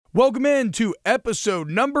Welcome in to episode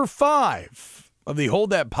number 5 of the Hold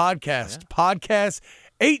That Podcast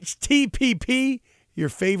HTPP, your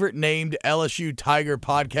favorite named LSU Tiger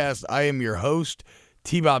podcast. I am your host,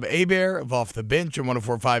 T-Bob Hebert of Off the Bench on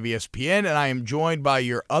 104.5 ESPN, and I am joined by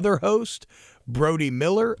your other host, Brody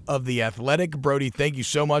Miller of The Athletic. Brody, thank you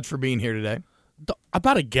so much for being here today. I'm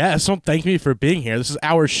not a guest. Don't thank me for being here. This is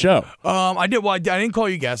our show. I didn't call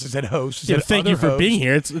you guest. I said host. I said thank you for host. being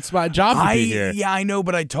here. It's my job to be here. Yeah, I know,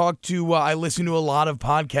 but I I listen to a lot of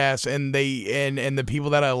podcasts, and the people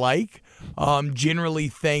that I like generally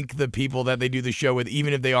thank the people that they do the show with,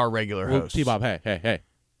 even if they are regular hosts. T-Bob, hey.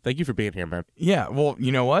 Thank you for being here, man. Yeah, well,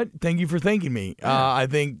 you know what? Thank you for thanking me. I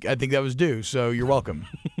think that was due, so you're welcome.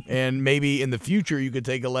 And maybe in the future you could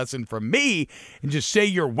take a lesson from me and just say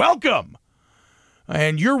you're welcome.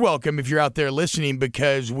 And you're welcome if you're out there listening,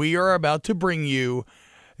 because we are about to bring you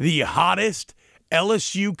the hottest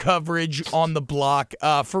LSU coverage on the block.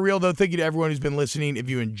 For real, though, thank you to everyone who's been listening. If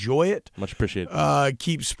you enjoy it, much appreciated.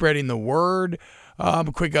 Keep spreading the word. A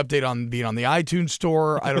quick update on being on the iTunes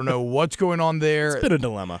store. I don't know what's going on there. It's been a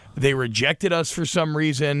dilemma. They rejected us for some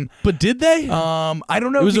reason. But did they? I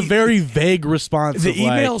don't know. It was a very vague response. The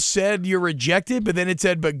email said you're rejected, but then it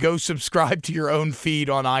said, but go subscribe to your own feed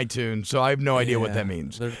on iTunes. So I have no idea what that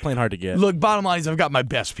means. They're playing hard to get. Look, bottom line is I've got my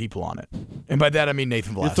best people on it. And by that, I mean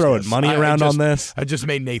Nathan Velasquez. You're throwing money around on this? I just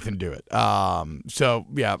made Nathan do it. So,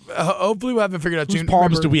 yeah, hopefully we'll have it figured out soon. Whose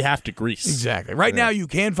palms do we have to grease? Exactly. Right now, you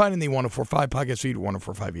can find in the 104.5 podcast feed,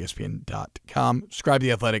 104.5ESPN.com. Subscribe to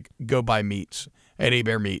The Athletic. Go buy meats at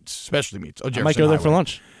Hebert Meats, specialty meats. I might go there for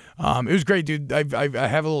lunch. It was great, dude. I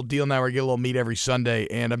have a little deal now where I get a little meat every Sunday,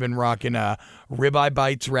 and I've been rocking ribeye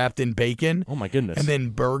bites wrapped in bacon. Oh, my goodness. And then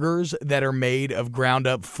burgers that are made of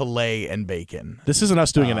ground-up filet and bacon. This isn't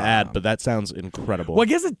us doing an ad, but that sounds incredible. Well, I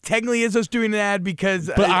guess it technically is us doing an ad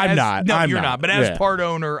because... But I'm not. No, I'm you're not. But as part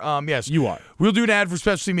owner, yes. You are. We'll do an ad for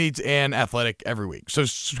specialty meats and Athletic every week. So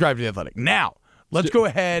subscribe to The Athletic. Now, let's go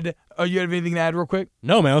ahead. Oh, you have anything to add real quick?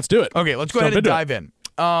 No, man. Let's do it. Okay, let's go ahead and dive in.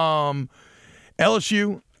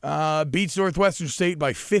 LSU... beats Northwestern State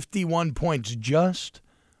by 51 points. Just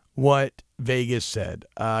what Vegas said.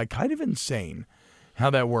 Kind of insane how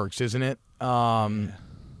that works, isn't it?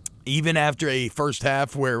 Even after a first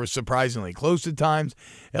half where it was surprisingly close at times,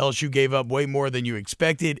 LSU gave up way more than you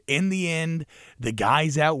expected. In the end, the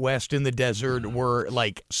guys out west in the desert were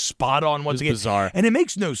like spot on once again. Bizarre. And it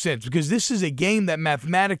makes no sense because this is a game that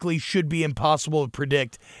mathematically should be impossible to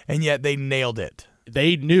predict, and yet they nailed it.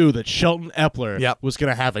 They knew that Shelton Epler was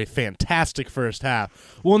going to have a fantastic first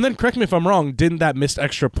half. Well, and then, correct me if I'm wrong, didn't that missed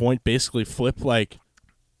extra point basically flip, like,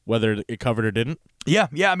 whether it covered or didn't? Yeah.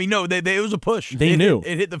 I mean, no, it was a push. They knew.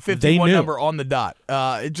 It hit the 51 number on the dot.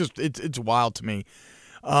 It's wild to me.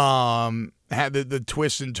 Had the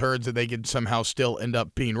twists and turns that they could somehow still end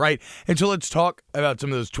up being right. And so let's talk about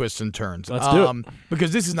some of those twists and turns. Let's do it.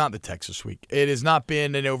 Because this is not the Texas week. It has not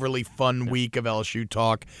been an overly fun week of LSU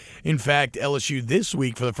talk. In fact, LSU this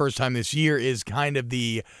week, for the first time this year, is kind of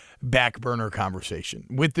the back burner conversation.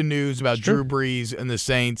 With the news about Drew Brees and the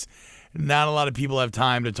Saints, not a lot of people have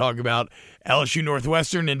time to talk about LSU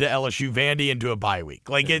Northwestern into LSU Vandy into a bye week.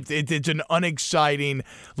 Like it's an unexciting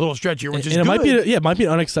little stretch here, which is good. It might be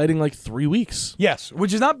an unexciting like 3 weeks. Yes,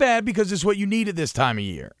 which is not bad because it's what you need at this time of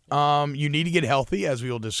year. You need to get healthy, as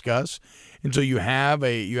we will discuss. And so you have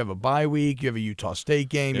a bye week, you have a Utah State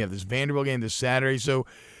game, you have this Vanderbilt game this Saturday. So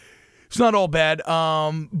it's not all bad,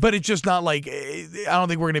 but it's just not like I don't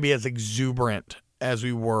think we're going to be as exuberant as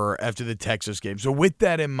we were after the Texas game. So with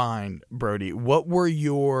that in mind, Brody, what were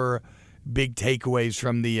your big takeaways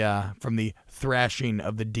from the thrashing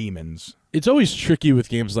of the Demons? It's always tricky with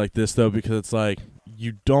games like this, though, because it's like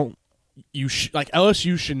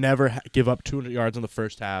LSU should never give up 200 yards in the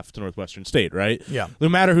first half to Northwestern State, right? Yeah. No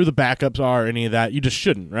matter who the backups are or any of that, you just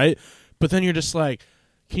shouldn't, right? But then you're just like,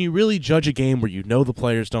 can you really judge a game where you know the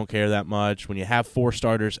players don't care that much, when you have 4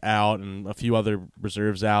 starters out and a few other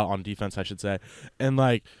reserves out on defense, I should say, and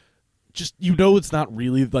like, just it's not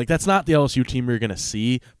really like that's not the LSU team you're going to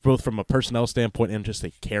see, both from a personnel standpoint and just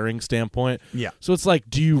a caring standpoint. Yeah. So it's like,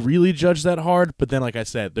 do you really judge that hard? But then, like I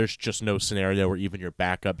said, there's just no scenario where even your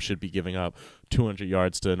backup should be giving up 200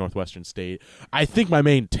 yards to Northwestern State. I think my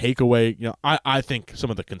main takeaway, I think some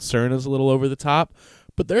of the concern is a little over the top,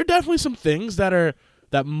 but there are definitely some things that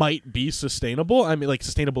might be sustainable. I mean, like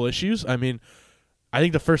sustainable issues. I mean, I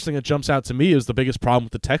think the first thing that jumps out to me is the biggest problem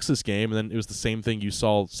with the Texas game, and then it was the same thing you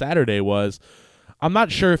saw Saturday was, I'm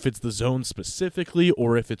not sure if it's the zone specifically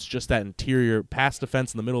or if it's just that interior pass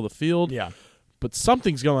defense in the middle of the field. Yeah. But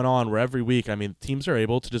something's going on where every week, I mean, teams are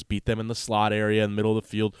able to just beat them in the slot area in the middle of the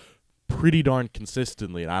field pretty darn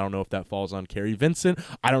consistently. And I don't know if that falls on Kerry Vincent.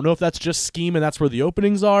 I don't know if that's just scheme and that's where the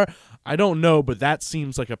openings are. I don't know, but that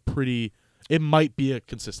seems like it might be a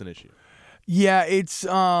consistent issue. Yeah, it's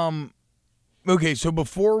okay, so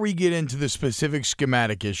before we get into the specific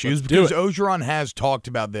schematic issues, because Orgeron has talked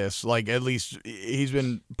about this, like at least he's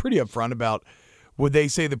been pretty upfront about what they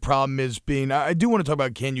say the problem is being. I do want to talk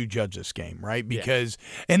about can you judge this game, right? Because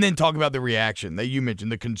and then talk about the reaction that you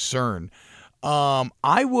mentioned, the concern.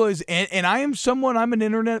 I was, and I am I'm an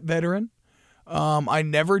internet veteran. I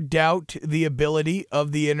never doubt the ability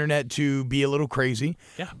of the internet to be a little crazy.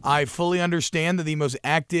 Yeah. I fully understand that the most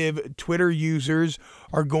active Twitter users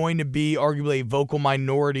are going to be arguably a vocal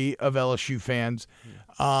minority of LSU fans.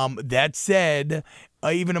 That said,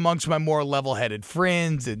 even amongst my more level-headed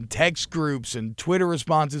friends and text groups and Twitter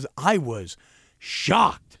responses, I was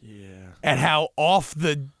shocked at how off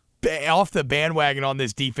the bandwagon on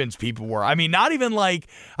this defense people were. I mean, not even like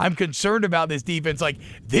I'm concerned about this defense. Like,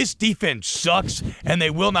 this defense sucks and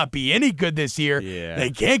they will not be any good this year. Yeah.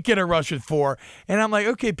 They can't get a rush with 4. And I'm like,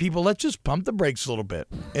 okay, people, let's just pump the brakes a little bit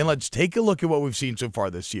and let's take a look at what we've seen so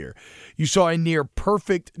far this year. You saw a near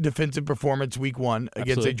perfect defensive performance week 1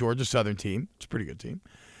 against a Georgia Southern team. It's a pretty good team.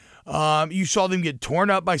 You saw them get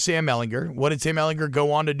torn up by Sam Ehlinger. What did Sam Ehlinger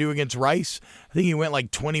go on to do against Rice? I think he went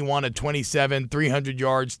like 21 of 27, 300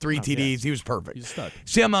 yards, 3 TDs. Yeah. He was perfect. He's a stud.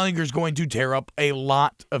 Sam Ehlinger is going to tear up a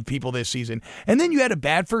lot of people this season. And then you had a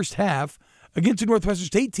bad first half against a Northwestern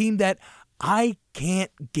State team that I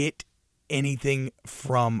can't get anything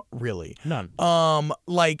from, really. None.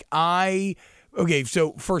 Okay,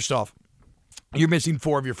 so first off, you're missing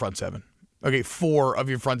 4 of your front 7. Okay, 4 of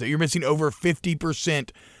your front 7. You're missing over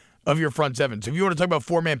 50% of your front 7. So if you want to talk about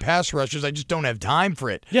 4-man pass rushes, I just don't have time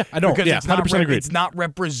for it. Yeah, I don't. Because it's 100% agreed. It's not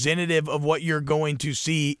representative of what you're going to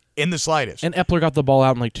see in the slightest. And Epler got the ball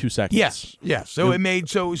out in like 2 seconds. Yes. So it made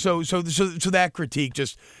so that critique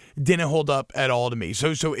just didn't hold up at all to me.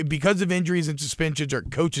 So because of injuries and suspensions or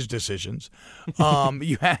coaches' decisions,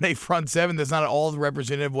 you had a front 7 that's not at all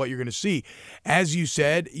representative of what you're going to see. As you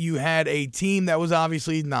said, you had a team that was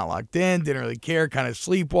obviously not locked in, didn't really care, kind of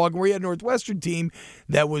sleepwalking, where you had a Northwestern team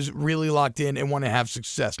that was really locked in and want to have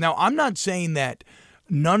success. Now, I'm not saying that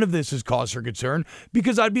none of this is cause for concern,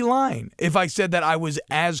 because I'd be lying if I said that I was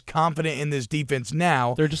as confident in this defense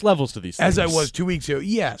now. There are just levels to these things. As I was 2 weeks ago.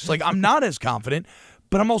 Yes. Like, I'm not as confident,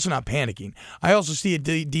 but I'm also not panicking. I also see a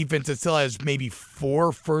defense that still has maybe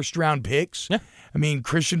 4 first-round picks. Yeah. I mean,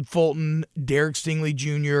 Christian Fulton, Derek Stingley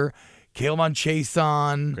Jr., Kaleman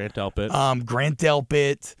Chason, Grant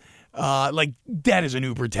Delpit. Like, that is an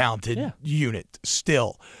uber talented unit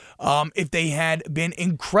still. If they had been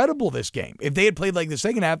incredible this game, if they had played like the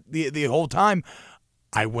second half the whole time,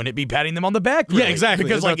 I wouldn't be patting them on the back. Really, yeah, exactly.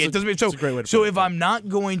 Because it doesn't. So if I'm not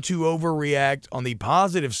going to overreact on the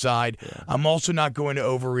positive side, I'm also not going to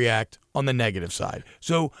overreact on the negative side.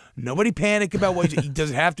 So nobody panic about what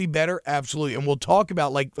does it have to be better? Absolutely. And we'll talk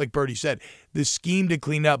about like Birdie said, the scheme to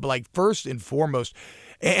clean up. But like first and foremost.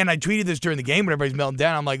 And I tweeted this during the game when everybody's melting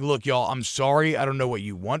down. I'm like, look, y'all, I'm sorry. I don't know what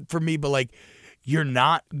you want from me, but like, you're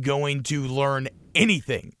not going to learn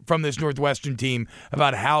anything from this Northwestern team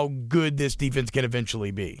about how good this defense can eventually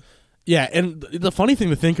be. Yeah, and the funny thing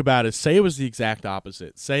to think about is, say it was the exact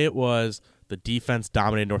opposite. Say it was the defense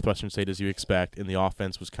dominated Northwestern State as you expect, and the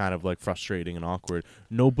offense was kind of like frustrating and awkward.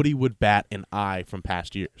 Nobody would bat an eye from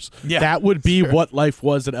past years. Yeah, that would be what life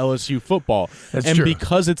was at LSU football. That's true.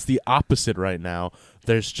 Because it's the opposite right now,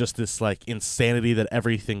 there's just this like insanity that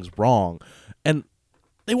everything's wrong. And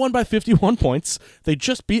they won by 51 points. They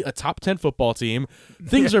just beat a top 10 football team.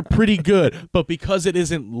 Things are pretty good, but because it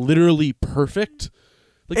isn't literally perfect,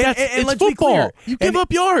 like it's let's football. Be clear. You give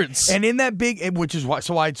up yards. And in that big, which is why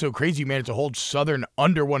it's so crazy, man, to hold Southern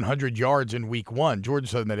under 100 yards in week 1, Georgia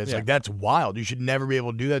Southern, that is. Like, that's wild. You should never be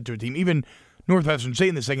able to do that to a team. Even Northwestern State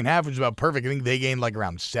in the second half was about perfect. I think they gained like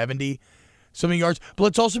around 70-something yards. But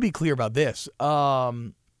let's also be clear about this.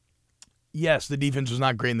 Yes, the defense was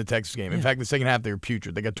not great in the Texas game. In fact, the second half, they were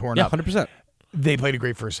putrid. They got torn up. 100%. They played a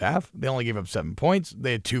great first half. They only gave up 7 points.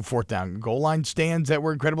 They had 2 fourth-down goal line stands that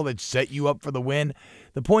were incredible that set you up for the win.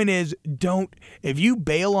 The point is, if you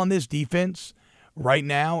bail on this defense right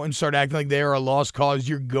now and start acting like they are a lost cause,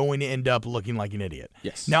 you're going to end up looking like an idiot.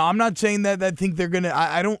 Yes. Now, I'm not saying that I think they're going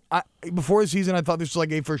to – before the season, I thought this was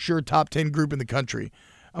like a for sure top 10 group in the country.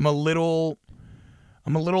 I'm a little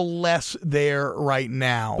less there right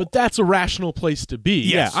now. But that's a rational place to be.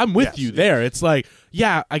 Yes. Yeah, I'm with you there. It's like,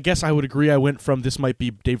 yeah, I guess I would agree. I went from this might be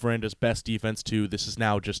Dave Aranda's best defense to this is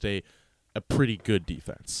now just a pretty good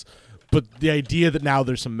defense. But the idea that now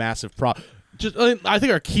there's some massive I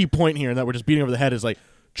think our key point here and that we're just beating over the head is like,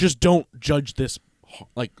 just don't judge this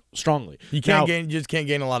strongly. You can't just can't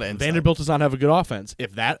gain a lot of insight. Vanderbilt does not have a good offense.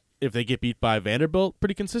 If they get beat by Vanderbilt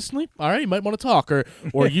pretty consistently, all right, you might want to talk.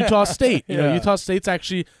 Or Utah State. Utah State's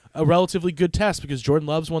actually a relatively good test because Jordan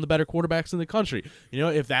Love's one of the better quarterbacks in the country.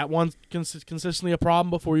 If that one's consistently a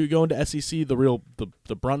problem before you go into SEC,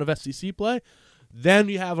 the brunt of SEC play, then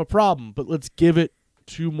you have a problem. But let's give it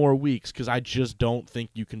 2 more weeks because I just don't think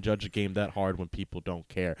you can judge a game that hard when people don't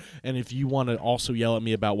care. And if you want to also yell at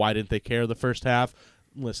me about why didn't they care the first half,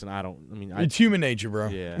 listen, it's human nature, bro.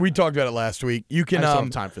 Yeah. We talked about it last week. You can I just don't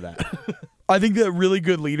have time for that. I think that really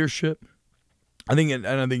good leadership. I think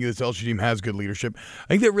this LSU team has good leadership. I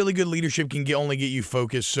think that really good leadership can only get you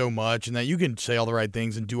focused so much, and that you can say all the right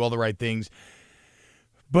things and do all the right things.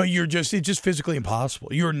 But it's just physically impossible.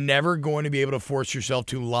 You're never going to be able to force yourself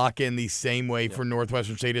to lock in the same way for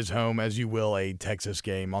Northwestern State as home as you will a Texas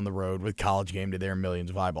game on the road with College Game to their millions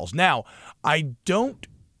of eyeballs. Now, I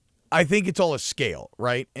think it's all a scale,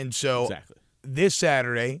 right? And so This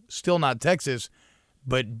Saturday, still not Texas,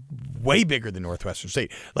 but way bigger than Northwestern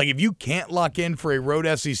State. Like, if you can't lock in for a road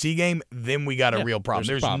SEC game, then we got a real problem.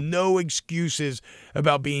 There's no excuses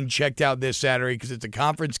about being checked out this Saturday because it's a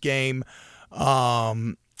conference game.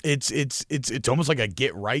 It's almost like a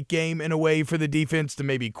get right game in a way for the defense to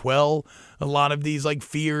maybe quell a lot of these like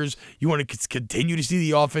fears. You want to continue to see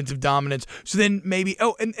the offensive dominance. So then maybe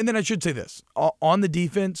and then I should say this on the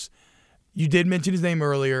defense. You did mention his name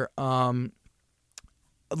earlier.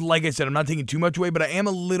 Like I said, I'm not taking too much away, but I am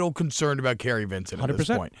a little concerned about Kerry Vincent at this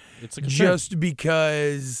point. It's a concern. Just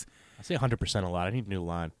because I say 100% a lot. I need a new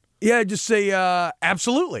line. Yeah, just say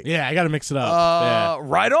absolutely. Yeah, I got to mix it up.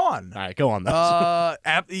 Right on. All right, go on.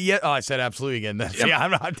 I said absolutely again.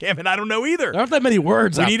 Damn it, I don't know either. There aren't that many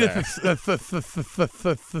words out there. We need a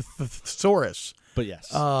thesaurus. But yes.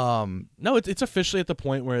 No, it's officially at the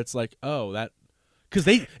point where it's like, that. Because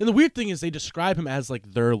and the weird thing is they describe him as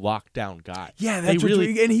like their lockdown guy. Yeah, that's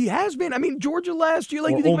and he has been. I mean, Georgia last year,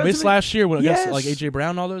 Ole Miss last year, against like AJ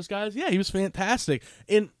Brown and all those guys. Yeah, he was fantastic.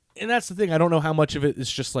 And that's the thing. I don't know how much of it is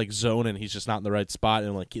just like zone and he's just not in the right spot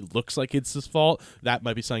and like it looks like it's his fault. That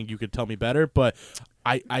might be something you could tell me better. But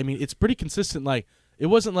I mean, it's pretty consistent. Like it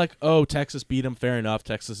wasn't like, Texas beat him. Fair enough.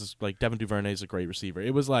 Texas is like Devin Duvernay is a great receiver.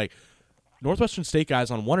 It was like Northwestern State guys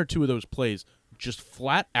on 1 or 2 of those plays just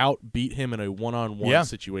flat out beat him in a one-on-one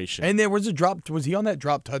situation. And there was a drop. Was he on that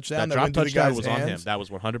drop touchdown? That drop touchdown was hands? on him. That was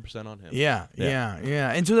 100% on him. Yeah.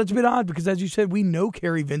 And so that's a bit odd because, as you said, we know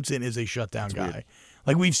Kerry Vincent is a shutdown guy. Weird.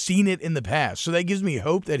 Like, we've seen it in the past. So that gives me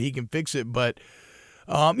hope that he can fix it. But,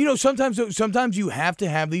 sometimes you have to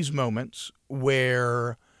have these moments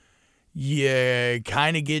where you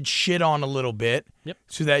kind of get shit on a little bit. Yep.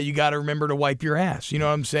 So that you got to remember to wipe your ass. You know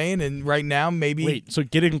what I'm saying? And right now, maybe. Wait, so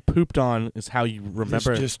getting pooped on is how you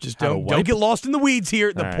remember? Just don't get lost in the weeds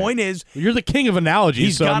here. The point is, you're the king of analogies.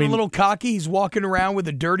 He's got a little cocky. He's walking around with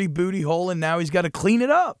a dirty booty hole, and now he's got to clean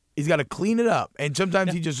it up. And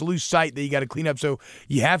sometimes you just lose sight that you got to clean up. So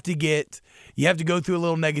you have to go through a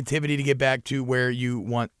little negativity to get back to where you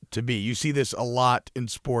want to be. You see this a lot in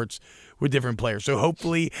sports with different players. So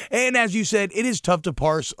hopefully, and as you said, it is tough to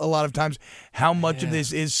parse a lot of times how much of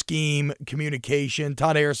this is scheme, communication.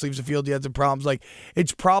 Todd Harris leaves the field. He had some problems. Like,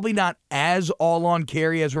 it's probably not as all on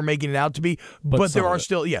Kerry as we're making it out to be, but there are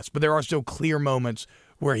still clear moments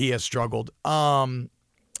where he has struggled. And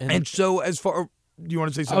so as far, do you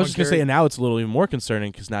want to say something? I was just going to say, and now it's a little even more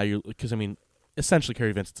concerning because essentially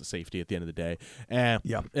Kerry Vincent's a safety at the end of the day.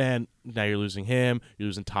 And now you're losing him. You're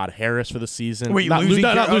losing Todd Harris for the season. Wait, not losing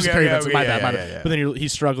Kerry Vincent. My bad. Yeah. But then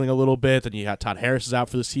he's struggling a little bit. Then you got Todd Harris is out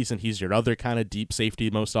for the season. He's your other kind of deep safety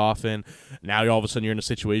most often. Now all of a sudden you're in a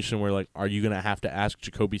situation where, like, are you going to have to ask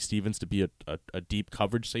Jacoby Stevens to be a deep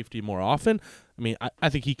coverage safety more often? I mean, I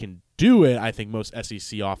think he can do it. I think most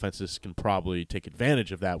SEC offenses can probably take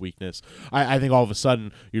advantage of that weakness. I think all of a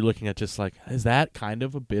sudden you're looking at just like, is that kind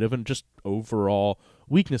of a bit of an just overall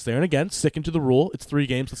weakness there? And again, sticking to the rule. It's 3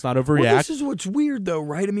 games. Let's not overreact. Well, this is what's weird, though,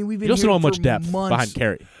 right? I mean, we've been you also don't hearing have much for depth months. behind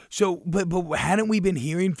Kerry. So, but hadn't we been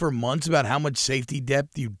hearing for months about how much safety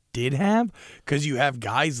depth you did have? Because you have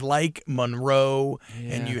guys like Monroe,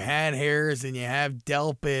 and you had Harris, and you have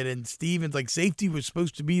Delpit and Stevens. Like, safety was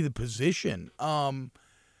supposed to be the position.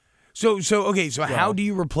 So how do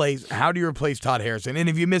you replace Todd Harrison? And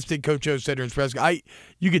if you missed it, Coach O said during his press,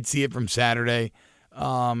 you could see it from Saturday.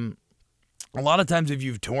 A lot of times, if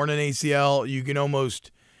you've torn an ACL, you can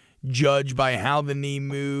almost judge by how the knee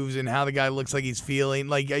moves and how the guy looks like he's feeling.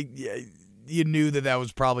 Like, you knew that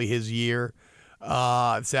was probably his year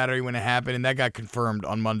Saturday when it happened, and that got confirmed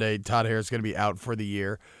on Monday. Todd Harris is going to be out for the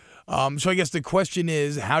year. So I guess the question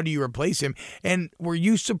is, how do you replace him? And were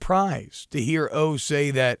you surprised to hear O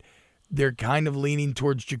say that they're kind of leaning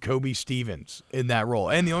towards Jacoby Stevens in that role.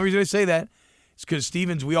 And the only reason I say that is because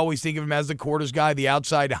Stevens, we always think of him as the quarters guy, the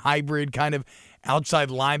outside hybrid kind of outside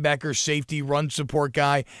linebacker, safety, run support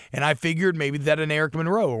guy. And I figured maybe that an Eric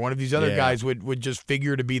Monroe or one of these other guys would just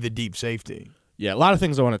figure to be the deep safety. Yeah, a lot of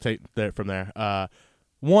things I want to take there from there.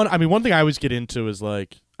 One thing I always get into is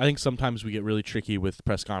like, I think sometimes we get really tricky with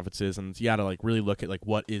press conferences, and you got to like really look at like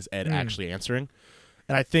what is Ed actually answering.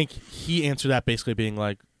 And I think he answered that basically being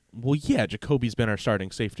like, well, yeah, Jacoby's been our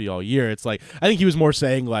starting safety all year. It's like, I think he was more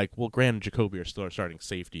saying like, well, Grant and Jacoby are still our starting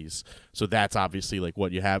safeties, so that's obviously like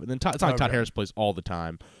what you have. And then it's not like Todd Harris plays all the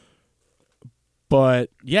time. But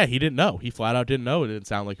yeah, he didn't know. He flat out didn't know. It didn't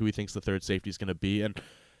sound like who he thinks the third safety is going to be.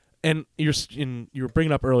 And you were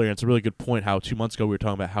bringing up earlier, and it's a really good point how 2 months ago we were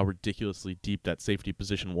talking about how ridiculously deep that safety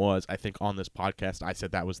position was. I think on this podcast I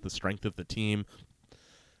said that was the strength of the team.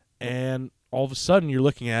 And all of a sudden you're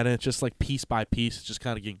looking at it, it's just like piece by piece, it's just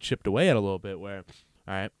kind of getting chipped away at a little bit where,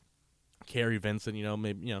 all right, Kerry Vincent,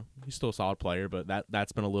 maybe, he's still a solid player, but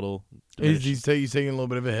that's been a little diminished. He's taking a little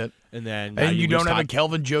bit of a hit. And then you don't have a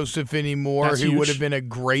Kelvin Joseph anymore, That's who huge. would have been a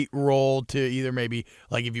great role to either maybe,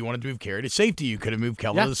 like if you wanted to move Kerry to safety, you could have moved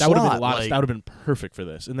Kelvin to the that would have been slot. that would have been perfect for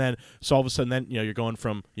this. And then so all of a sudden, you're going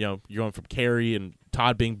from Kerry and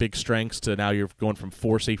Todd being big strengths to now you're going from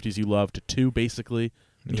 4 safeties you love to 2 basically.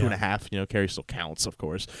 2.5, Kerry still counts, of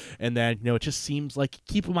course. And then, it just seems like,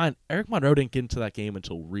 keep in mind, Eric Monroe didn't get into that game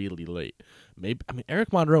until really late.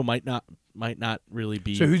 Eric Monroe might not really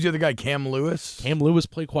be. So who's the other guy? Cam Lewis? Cam Lewis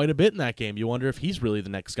played quite a bit in that game. You wonder if he's really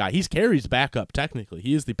the next guy. He's Kerry's backup, technically.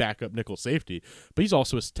 He is the backup nickel safety, but he's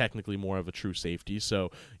also technically more of a true safety.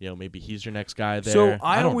 So, maybe he's your next guy there. So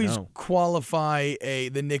I don't always know. qualify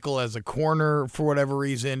the nickel as a corner for whatever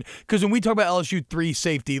reason. Because when we talk about LSU 3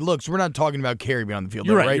 safety looks, we're not talking about Kerry being on the field.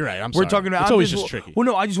 You're though, right. You're right. We're talking about. It's always just tricky. Well,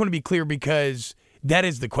 no, I just want to be clear because that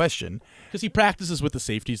is the question. Because he practices with the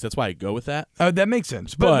safeties. That's why I go with that. That makes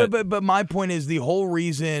sense. But my point is the whole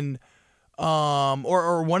reason,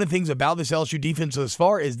 or one of the things about this LSU defense thus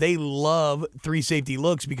far is they love 3 safety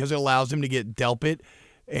looks because it allows them to get Delpit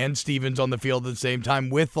and Stevens on the field at the same time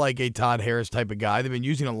with like a Todd Harris type of guy. They've been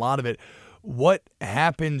using a lot of it. What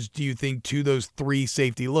happens, do you think, to those 3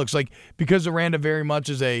 safety looks? Like, because Aranda very much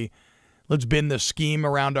is let's bend the scheme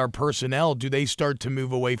around our personnel, do they start to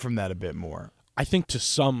move away from that a bit more? I think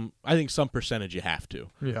some percentage you have to.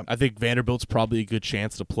 Yeah. I think Vanderbilt's probably a good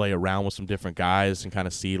chance to play around with some different guys and kind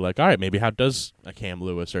of see like, all right, maybe how does a Cam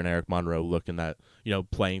Lewis or an Eric Monroe look in that,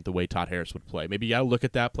 playing the way Todd Harris would play. Maybe you got to look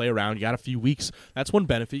at that, play around. You got a few weeks. That's one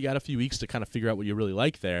benefit. You got a few weeks to kind of figure out what you really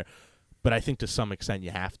like there. But I think to some extent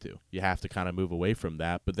you have to. You have to kind of move away from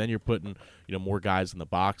that. But then you're putting, more guys in the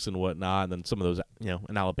box and whatnot. And then some of those,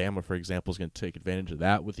 in Alabama, for example, is going to take advantage of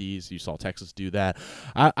that with ease. You saw Texas do that.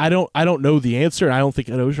 I don't know the answer. And I don't think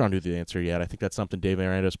Ed Orgeron knew the answer yet. I think that's something Dave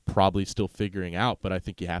Aranda's probably still figuring out. But I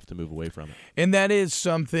think you have to move away from it. And that is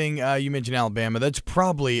something, you mentioned Alabama. That's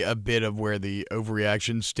probably a bit of where the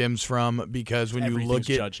overreaction stems from. Because when you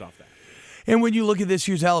look at judged off that. And when you look at this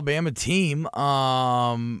year's Alabama team,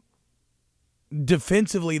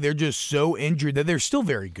 defensively, they're just so injured that they're still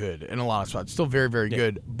very good in a lot of spots. Still very, very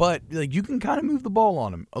good. But like you can kind of move the ball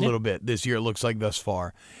on them a little bit this year, it looks like thus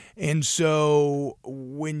far. And so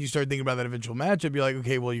when you start thinking about that eventual matchup, you're like,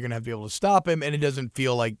 okay, well, you're going to have to be able to stop him. And it doesn't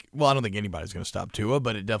feel like, well, I don't think anybody's going to stop Tua,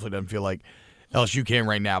 but it definitely doesn't feel like LSU can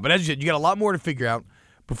right now. But as you said, you got a lot more to figure out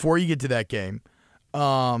before you get to that game.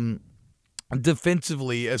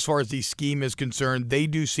 Defensively, as far as the scheme is concerned, they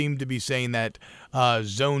do seem to be saying that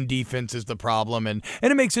zone defense is the problem, and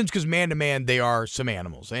it makes sense because man-to-man, they are some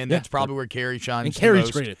animals, and that's probably where Kerry shines and the Kerry's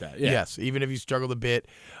most. great at that, yeah. Yes, even if he struggled a bit.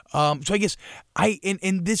 So I guess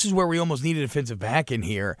and this is where we almost need a defensive back in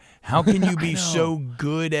here. How can you be so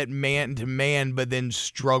good at man-to-man but then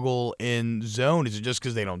struggle in zone? Is it just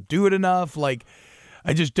because they don't do it enough? Like,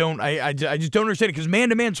 I just don't. I just don't understand it because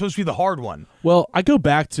man-to-man is supposed to be the hard one. Well, I go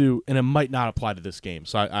back to, and it might not apply to this game.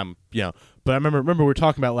 So I'm but I remember we were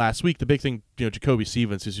talking about last week. The big thing, Jacoby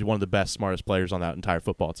Stevens is one of the best, smartest players on that entire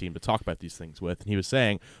football team to talk about these things with. And he was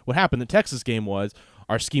saying what happened in the Texas game was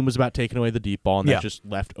our scheme was about taking away the deep ball, and that just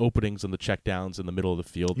left openings in the checkdowns in the middle of the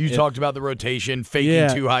field. You talked about the rotation,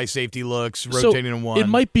 faking 2 high safety looks, rotating in one. It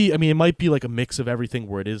might be. I mean, it might be like a mix of everything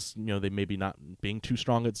where it is. They maybe not being too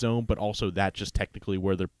strong at zone, but also that just technically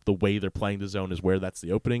where the way they're playing the zone is where that's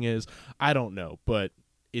the opening is. I don't know, but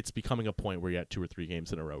it's becoming a point where you got 2 or 3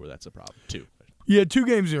 games in a row where that's a problem. 2. Yeah, 2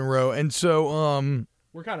 games in a row, and so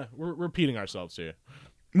we're repeating ourselves here.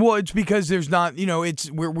 Well, it's because there's not.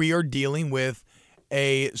 It's where we are dealing with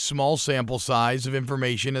a small sample size of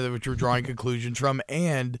information which we're drawing conclusions from,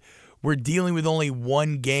 and we're dealing with only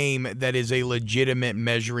one game that is a legitimate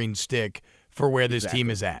measuring stick for where this team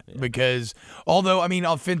is at. Yeah. Because although, I mean,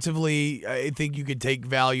 offensively, I think you could take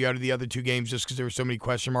value out of the other two games just because there were so many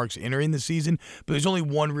question marks entering the season, but there's only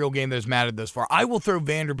one real game that's mattered thus far. I will throw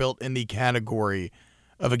Vanderbilt in the category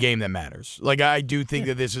of a game that matters. Like, I do think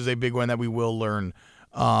that this is a big one that we will learn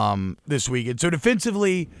this week. And so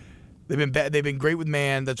defensively, they've been great with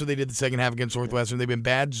man. That's what they did the second half against Northwestern. They've been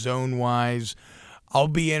bad zone-wise. I'll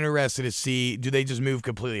be interested to see, do they just move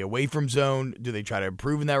completely away from zone? Do they try to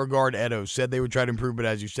improve in that regard? Edo said they would try to improve, but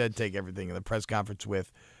as you said, take everything in the press conference with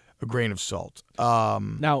a grain of salt.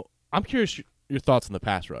 Now, I'm curious your thoughts on the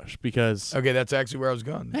pass rush because... Okay, that's actually where I was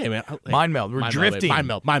going. Hey, man. Mind meld. We're drifting.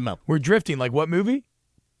 Mind meld. We're drifting. Like what movie?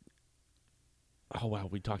 Oh, wow.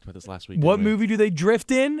 We talked about this last week. What movie do they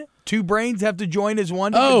drift in? Two brains have to join as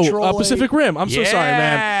one to control Pacific Rim. I'm so sorry,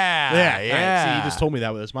 man. Yeah. Right. See, you just told me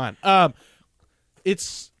that with his mind.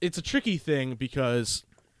 It's a tricky thing because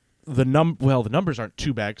the numbers aren't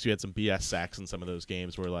too bad because you had some BS sacks in some of those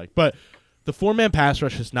games but the 4-man pass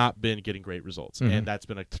rush has not been getting great results, and that's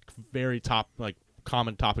been a very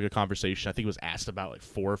common topic of conversation. I think it was asked about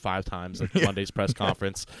 4 or 5 times Monday's press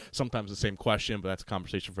conference. Sometimes the same question, but that's a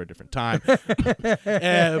conversation for a different time.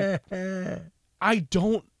 I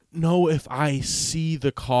don't know if I see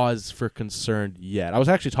the cause for concern yet. I was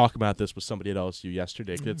actually talking about this with somebody at LSU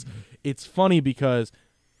yesterday. It's funny because,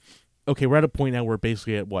 okay, we're at a point now where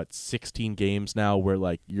basically at 16 games now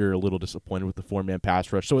where you're a little disappointed with the 4-man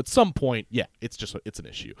pass rush. So at some point, yeah, it's an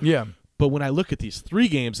issue. Yeah. But when I look at these 3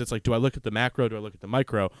 games, it's do I look at the macro? Do I look at the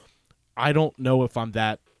micro? I don't know if I'm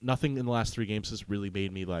that. Nothing in the last 3 games has really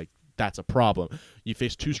made me that's a problem. You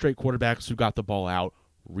face 2 straight quarterbacks who got the ball out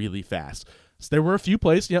really fast. So there were a few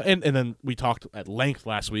plays, and then we talked at length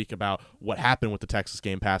last week about what happened with the Texas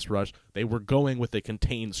game pass rush. They were going with a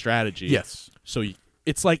contained strategy. Yes. So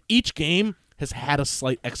it's each game has had a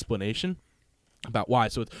slight explanation about why.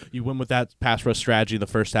 So you went with that pass rush strategy in the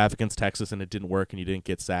first half against Texas, and it didn't work, and you didn't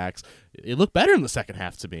get sacks. It looked better in the second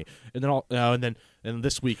half to me. And then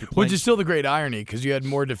this week, which is still the great irony because you had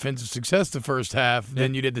more defensive success the first half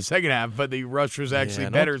than you did the second half, but the rush was actually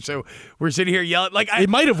better. So we're sitting here yelling it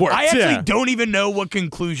might have worked. I actually don't even know what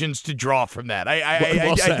conclusions to draw from that.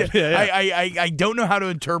 I don't know how to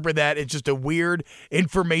interpret that. It's just a weird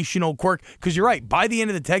informational quirk because you're right. By the end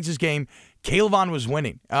of the Texas game, Caleb was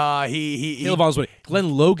winning. Caleb was winning.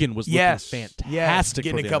 Glenn Logan was looking fantastic. Yes,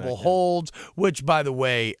 getting a couple holds, which, by the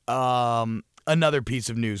way, another piece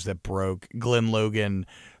of news that broke. Glenn Logan,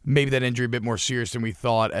 maybe that injury a bit more serious than we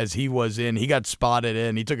thought as he got spotted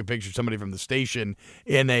in. He took a picture of somebody from the station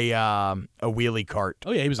in a wheelie cart.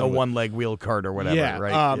 Oh, yeah, he was a one-leg wheel cart or whatever,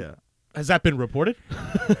 right? Has that been reported?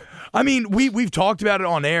 I mean, we've talked about it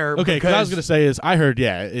on air. Okay, because I was going to say I heard,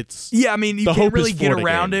 it's... Yeah, I mean, you can't really get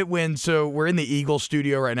around it so we're in the Eagle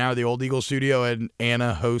studio right now, the old Eagle studio, and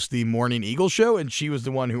Anna hosts the Morning Eagle show, and she was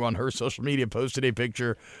the one who on her social media posted a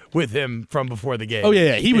picture with him from before the game. Oh,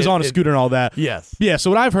 yeah, he was on a scooter and all that. Yes. Yeah, so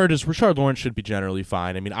what I've heard is Rashard Lawrence should be generally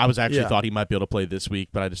fine. I mean, I was actually thought he might be able to play this week,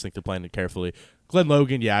 but I just think they're playing it carefully. Glenn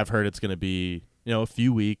Logan, I've heard it's going to be, a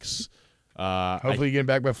few weeks. Hopefully you get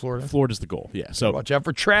back by Florida. Florida's the goal, yeah. So watch out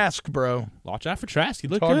for Trask, bro. Watch out for Trask. He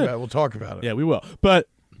looked good. We'll talk about it. Yeah, we will. But,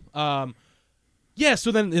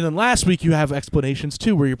 so then last week you have explanations,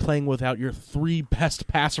 too, where you're playing without your 3 best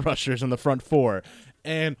pass rushers in the front 4.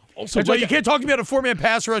 And also, you can't talk about a 4-man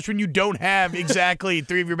pass rush when you don't have exactly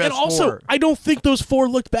 3 of your best 4. And also, I don't think those 4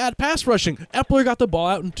 looked bad pass rushing. Epler got the ball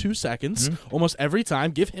out in 2 seconds almost every time.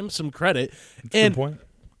 Give him some credit. Good point.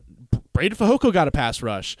 Braden Fehoko got a pass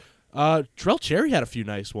rush. Terrell Cherry had a few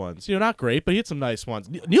nice ones. Not great, but he had some nice ones.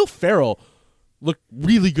 Neil Farrell looked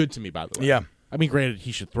really good to me, by the way. Yeah. I mean, granted,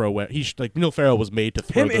 he should throw it. Neil Farrell was made to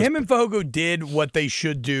throw him and Fehoko did what they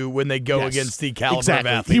should do when they go against the caliber of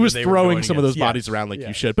athlete. He was throwing some of those bodies around like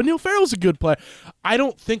you should. But Neil Farrell's a good player. I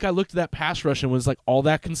don't think I looked at that pass rush and was all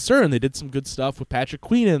that concerned. They did some good stuff with Patrick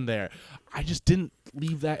Queen in there. I just didn't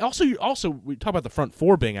leave that. Also, we talk about the front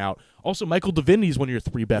 4 being out. Also, Michael Divinity is one of your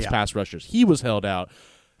 3 best pass rushers. He was held out.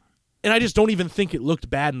 And I just don't even think it looked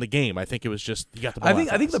bad in the game. I think it was just you got the ball.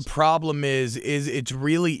 I think the problem is it's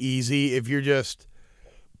really easy if you're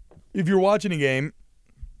watching a game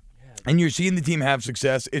and you're seeing the team have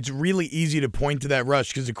success. It's really easy to point to that rush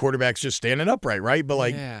because the quarterback's just standing upright, right?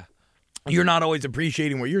 But you're not always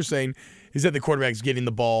appreciating what you're saying is that the quarterback's getting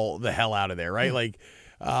the ball the hell out of there, right?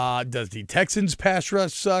 Does the Texans pass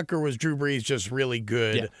rush suck, or was Drew Brees just really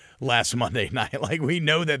good last Monday night? Like, we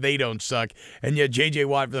know that they don't suck, and yet J.J.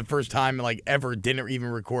 Watt for the first time ever didn't even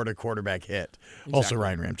record a quarterback hit. Exactly. Also,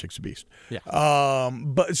 Ryan Ramchick's a beast. Yeah.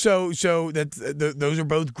 But so those are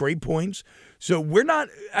both great points. So we're not,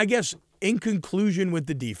 I guess, in conclusion with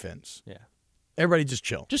the defense. Yeah. Everybody just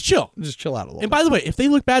chill. Just chill. Just chill out a little. And by the way, if they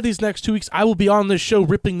look bad these next 2 weeks, I will be on this show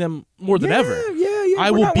ripping them more than ever. Yeah.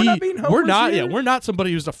 We're not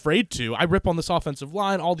somebody who's afraid to. I rip on this offensive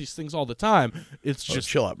line, all these things all the time. It's just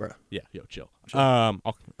chill out, bro. Yeah, chill.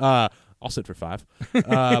 I'll sit for 5.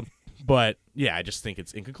 But yeah, I just think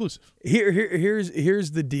it's inconclusive.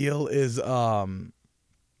 Here's the deal is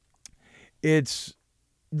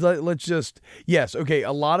let's just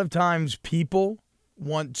a lot of times people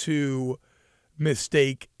want to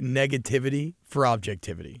mistake negativity for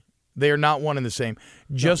objectivity. They are not one and the same.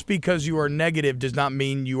 Just because you are negative does not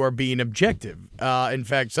mean you are being objective. In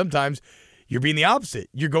fact, sometimes you're being the opposite.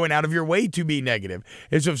 You're going out of your way to be negative.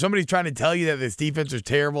 And so if somebody's trying to tell you that this defense is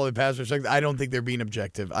terrible, the pass rush, I don't think they're being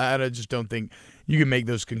objective. I just don't think you can make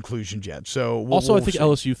those conclusions yet. So I think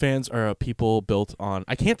LSU fans are people built on,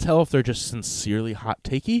 I can't tell if they're just sincerely hot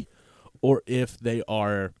takey or if they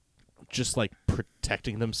are just like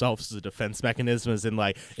protecting themselves as a defense mechanism, as in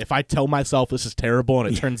like, if I tell myself this is terrible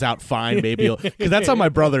and it turns out fine, maybe because that's how my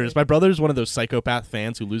brother is. My brother is one of those psychopath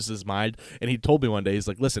fans who loses his mind, and he told me one day, he's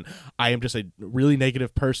like, listen, I am just a really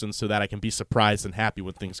negative person so that I can be surprised and happy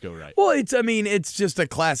when things go right. Well, it's just a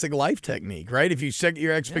classic life technique, right? If you set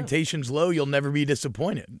your expectations low, you'll never be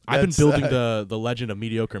disappointed. I've been building the legend of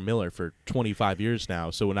Mediocre Miller for 25 years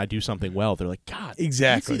now, so when I do something well, they're like, God,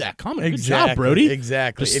 exactly. I see that coming. Good job, Brody.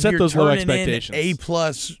 Exactly. Just set those low expectations. A+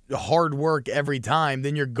 hard work every time,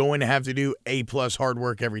 then you're going to have to do A+ hard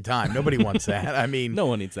work every time. Nobody wants that. I mean, no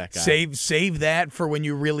one needs that guy. Save that for when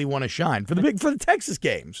you really want to shine for the Texas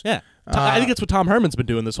games. Yeah, I think that's what Tom Herman's been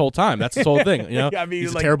doing this whole time. That's his whole thing. You know, I mean,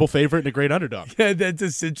 he's a terrible favorite and a great underdog. Yeah,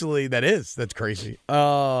 that's crazy.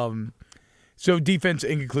 So defense,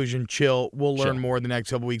 in conclusion, chill. We'll learn more in the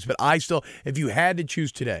next couple weeks. But if you had to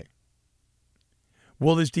choose today,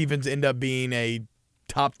 will this defense end up being a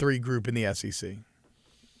top 3 group in the SEC?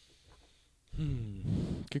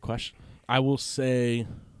 Good question. I will say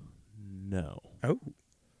no. Oh.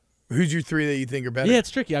 Who's your 3 that you think are better? Yeah,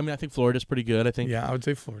 it's tricky. I mean, I think Florida's pretty good. I think. Yeah, I would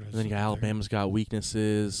say Florida. And then you got Alabama's got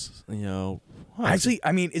weaknesses. You know. Actually,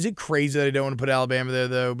 I mean, is it crazy that I don't want to put Alabama there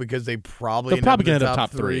though? Because they're probably going to end up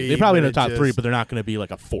top 3. They probably end up top 3, but they're not going to be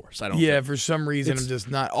like a force. I don't. Yeah, think. For some reason, I'm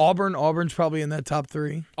just not. Auburn's probably in that top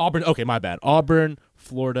 3. Auburn. Okay, my bad. Auburn,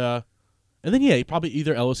 Florida. And then, probably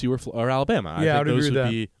either LSU or Alabama. Yeah, I would think those agree with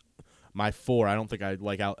would be my 4. I don't think I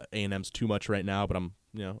like A&M's too much right now, but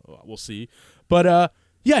we'll see. But I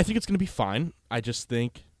think it's going to be fine. I just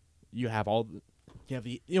think you have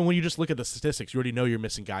when you just look at the statistics, you already know you're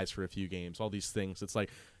missing guys for a few games. All these things,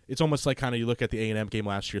 it's almost like kind of you look at the A&M game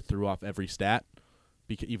last year, threw off every stat,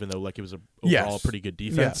 even though like it was overall a pretty good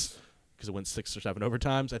defense. Yes. Because it went 6 or 7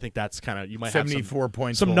 overtimes. I think that's kind of, you might have 74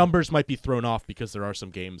 points. Some numbers might be thrown off because there are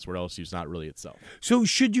some games where LSU's not really itself. So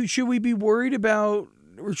should we be worried about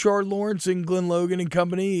Rashard Lawrence and Glenn Logan and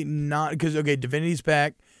company? Not because Divinity's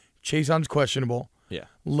back, Chaseon's questionable. Yeah,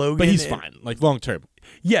 Logan, but he's fine, like long term.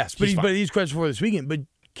 Yes, but he's questionable for this weekend. But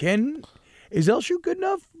is LSU good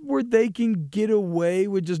enough where they can get away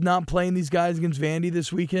with just not playing these guys against Vandy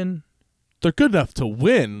this weekend? They're good enough to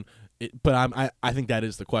win. But I think that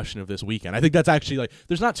is the question of this weekend. I think that's actually like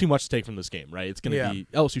there's not too much to take from this game, right? It's going to be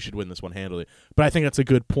LSU should win this one handily. But I think that's a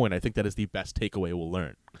good point. I think that is the best takeaway we'll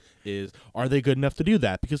learn is are they good enough to do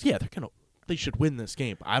that? Because they should win this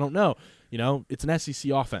game. But I don't know. It's an SEC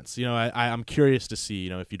offense. I'm curious to see.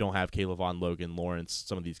 If you don't have Caleb Vaughn, Logan, Lawrence,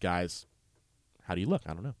 some of these guys, how do you look?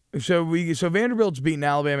 I don't know. So Vanderbilt's beaten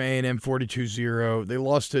Alabama A&M 42-0. They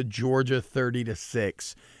lost to Georgia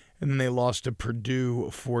 30-6. And then they lost to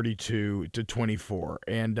Purdue 42-24.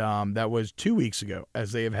 And that was 2 weeks ago,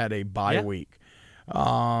 as they have had a bye week. So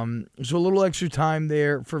a little extra time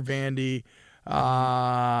there for Vandy.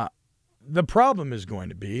 The problem is going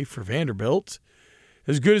to be, for Vanderbilt,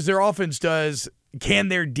 as good as their offense does, can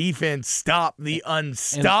their defense stop the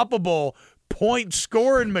unstoppable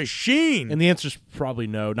point-scoring machine? And the answer is probably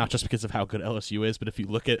no, not just because of how good LSU is, but if you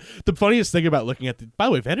look at the funniest thing about looking at by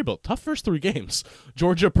the way, Vanderbilt, tough first 3 games.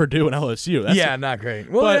 Georgia, Purdue, and LSU. Not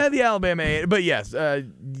great. Well, they had the Alabama, but yes, to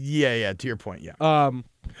your point, yeah.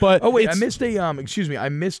 But I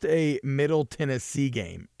missed a Middle Tennessee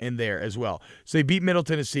game in there as well. So they beat Middle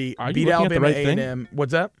Tennessee, beat Alabama A&M.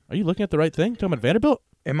 What's that? Are you looking at the right thing? Talking about Vanderbilt?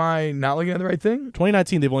 Am I not looking at the right thing?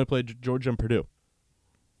 2019, they've only played Georgia and Purdue.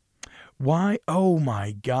 Why? Oh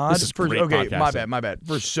my God! This is great okay, podcasting. my bad.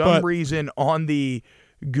 For some reason, on the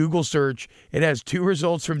Google search, it has 2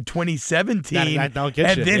 results from 2017, That don't get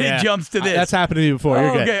and you. then Yeah. it jumps to this. That's happened to me before.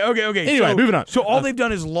 You're good. Okay. Anyway, moving on. So all they've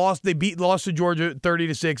done is lost. They lost to Georgia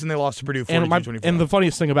 30-6, and they lost to Purdue 42-24. And the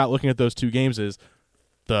funniest thing about looking at those two games is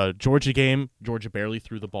the Georgia game, Georgia barely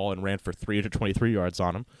threw the ball and ran for 323 yards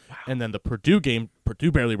on him. Wow. And then the Purdue game,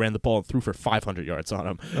 Purdue barely ran the ball and threw for 500 yards on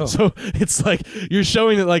him. Oh. So it's like you're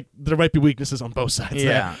showing that like there might be weaknesses on both sides.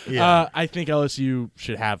 Yeah, there. yeah. I think LSU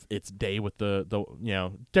should have its day with the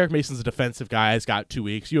Derek Mason's a defensive guy. He's got 2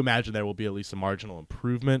 weeks. You imagine there will be at least a marginal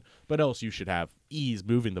improvement, but LSU should have ease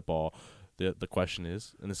moving the ball. The question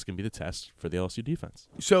is, and this is going to be the test for the LSU defense.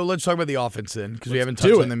 So let's talk about the offense then, because we haven't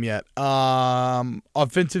touched on them yet.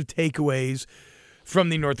 Offensive takeaways from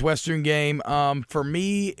the Northwestern game. For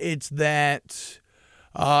me, it's that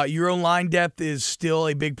your own line depth is still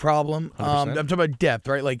a big problem. I'm talking about depth,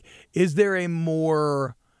 right? Like, is there a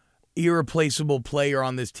more irreplaceable player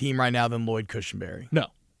on this team right now than Lloyd Cushenberry? No.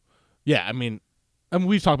 Yeah, I mean,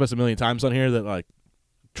 we've talked about this a million times on here that, like,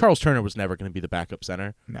 Charles Turner was never going to be the backup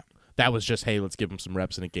center. No. That was just, hey, let's give him some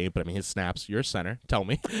reps in a game. But, I mean, his snaps, you're a center. Tell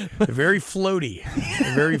me. Very floaty.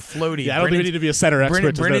 Very floaty. Yeah, I don't think we need to be a center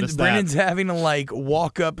expert to notice that. Brennan's having to, like,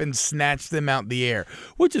 walk up and snatch them out the air,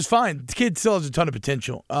 which is fine. The kid still has a ton of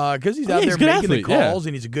potential because he's out there making the calls,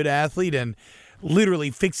 and he's a good athlete. And literally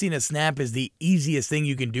fixing a snap is the easiest thing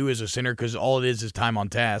you can do as a center because all it is time on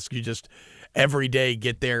task. You just every day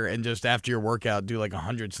get there and just after your workout do like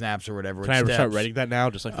 100 snaps or whatever. Can I start writing that now?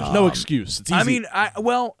 Just like there's no excuse. It's easy. I mean,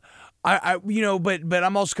 but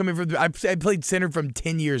I'm also coming from. I played center from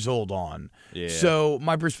 10 years old on, so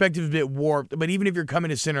my perspective is a bit warped. But even if you're coming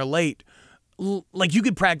to center late, like you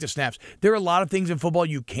could practice snaps. There are a lot of things in football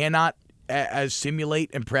you cannot as simulate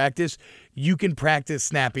and practice. You can practice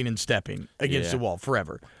snapping and stepping against the wall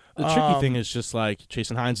forever. The tricky thing is just like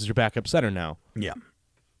Jason Hines is your backup center now. Yeah.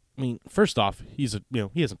 I mean, first off, he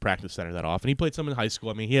hasn't practiced center that often. He played some in high school.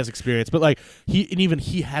 I mean, he has experience, but like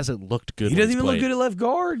he hasn't looked good. He doesn't even look good at left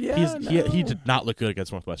guard. Yeah, he did not look good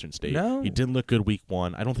against Northwestern State. No, he didn't look good week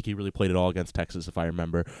 1. I don't think he really played at all against Texas, if I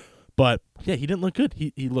remember. But yeah, he didn't look good.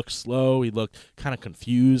 He looked slow. He looked kind of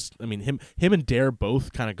confused. I mean, him and Dare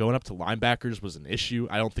both kind of going up to linebackers was an issue.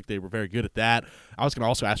 I don't think they were very good at that. I was going to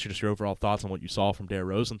also ask you just your overall thoughts on what you saw from Dare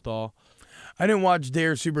Rosenthal. I didn't watch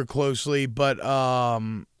Dare super closely, but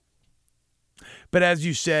as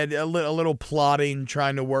you said, a little plotting,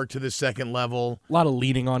 trying to work to the second level. A lot of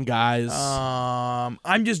leaning on guys.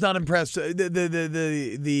 I'm just not impressed.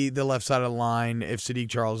 The left side of the line, if Sadiq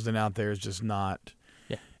Charleston out there, is just not.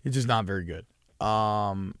 Yeah. It's just not very good.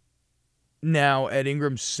 Now Ed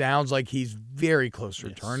Ingram sounds like he's very close to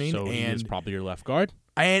returning, so he is probably your left guard.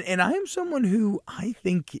 And I am someone who I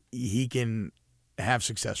think he can have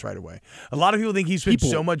success right away. A lot of people think he spent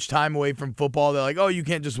so much time away from football. They're like, oh, you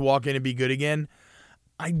can't just walk in and be good again.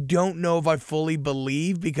 I don't know if I fully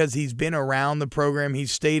believe because he's been around the program.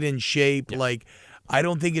 He's stayed in shape. Yeah. Like, I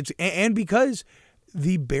don't think it's – and because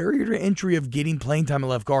the barrier to entry of getting playing time at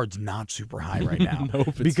left guard is not super high right now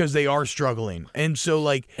because they are struggling. And so,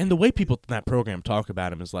 like – and the way people in that program talk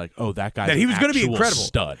about him is like, oh, that guy he was going to be incredible.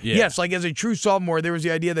 Stud. Yeah. Yes, like as a true sophomore, there was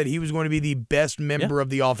the idea that he was going to be the best member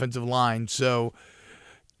of the offensive line. So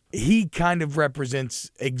he kind of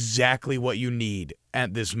represents exactly what you need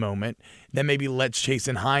at this moment. Then maybe lets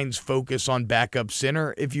Jason Hines focus on backup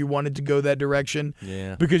center if you wanted to go that direction.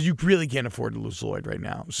 Yeah. Because you really can't afford to lose Lloyd right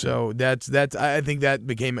now. So that's I think that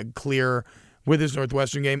became clear with this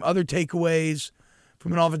Northwestern game. Other takeaways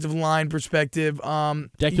from an offensive line perspective.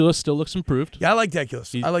 Deculus still looks improved. Yeah, I like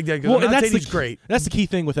Deculus. I like Deculus. Well, I'm not saying he's great. That's the key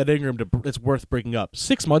thing with Ed Ingram it's worth bringing up.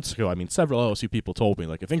 6 months ago, I mean, several LSU people told me,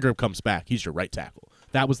 like, if Ingram comes back, he's your right tackle.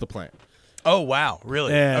 That was the plan. Oh, wow.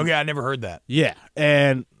 Really? Okay, I never heard that. Yeah.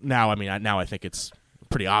 And now, I think it's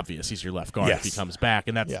pretty obvious he's your left guard if he comes back.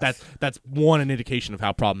 And that's an indication of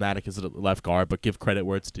how problematic is at left guard. But give credit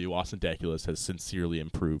where it's due. Austin Deculus has sincerely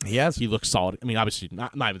improved. He has. He looks solid. I mean, obviously,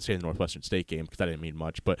 not even saying the Northwestern State game because that didn't mean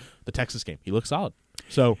much. But the Texas game, he looked solid.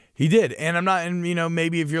 So he did. And I'm not, and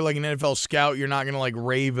maybe if you're like an NFL scout, you're not going to like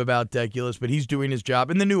rave about Deculus, but he's doing his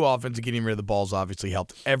job. And the new offense of getting rid of the balls obviously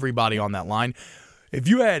helped everybody on that line. If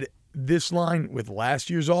you had this line with last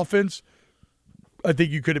year's offense, I think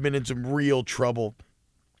you could have been in some real trouble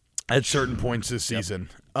at certain points this season.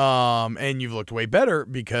 And you've looked way better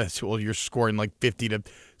because, you're scoring like 50 to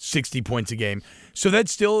 60 points a game. So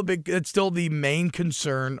that's still the main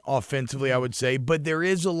concern offensively, I would say. But there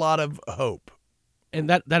is a lot of hope. And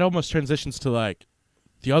that almost transitions to like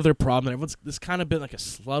the other problem. This kind of been like a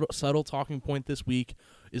subtle talking point this week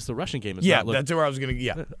is the rushing game. That's where I was going to.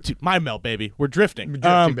 Yeah, dude, my melt, baby. We're drifting. We're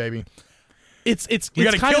drifting, baby. We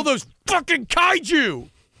got to kill those fucking kaiju. Is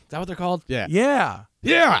that what they're called? Yeah.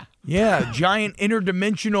 Yeah. Giant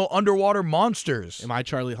interdimensional underwater monsters. Am I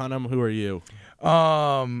Charlie Hunnam? Who are you?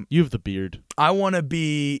 You have the beard. I want to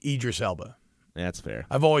be Idris Elba. Yeah, that's fair.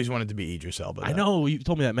 I've always wanted to be Idris Elba. I know. You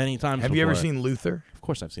told me that many times Have before. you ever seen Luther? Of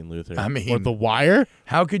course I've seen Luther. I mean... Or The Wire?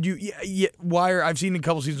 How could you... Yeah, Wire. I've seen a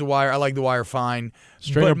couple seasons of Wire. I like The Wire fine.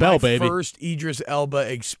 Stringer Bell, baby. My first Idris Elba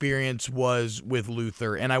experience was with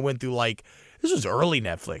Luther, and I went through this was early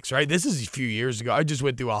Netflix, right? This is a few years ago. I just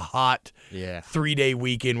went through a hot 3-day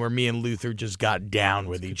weekend where me and Luther just got down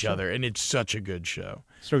with each other, and it's such a good show.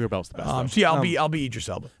 Stringer Bell's the best. So yeah, I'll be Idris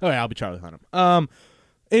Elba. Oh yeah, I'll be Charlie Hunnam.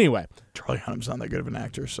 Anyway, Charlie Hunnam's not that good of an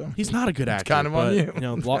actor, so he's not a good actor. It's kind of on you.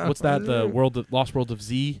 What's that? The Lost World of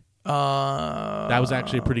Z. That was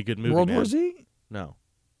actually a pretty good movie. World War Z? No,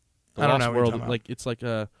 I don't know. World,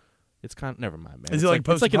 it's kind of never mind, man. Is it like it's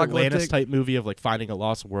like an post-apocalyptic? Atlantis type movie of finding a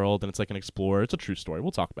lost world, and it's like an explorer. It's a true story.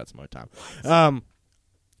 We'll talk about it some other time.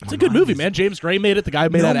 It's a good movie, man. James Gray made it. The guy who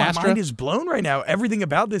made that Astra. My mind is blown right now. Everything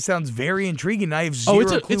about this sounds very intriguing. I have zero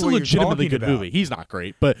clue it's a what legitimately you're good talking movie. He's not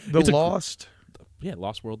great, but about. Lost.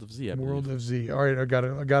 Lost World of Z. World of Z. All right, I got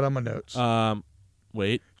it. I got it on my notes.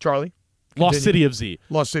 Wait, Charlie. Lost City of Z.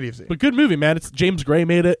 Lost City of Z. But good movie, man. It's James Gray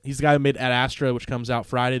made it. He's the guy who made Ad Astra, which comes out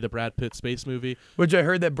Friday, the Brad Pitt space movie. Which I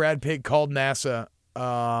heard that Brad Pitt called NASA,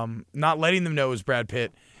 not letting them know it was Brad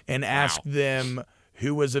Pitt, and asked them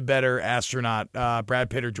who was a better astronaut,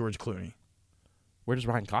 Brad Pitt or George Clooney. Where does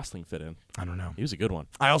Ryan Gosling fit in? I don't know. He was a good one.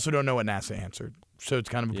 I also don't know what NASA answered, so it's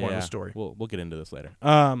kind of a pointless story. We'll get into this later.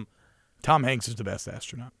 Tom Hanks is the best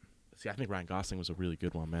astronaut. See, I think Ryan Gosling was a really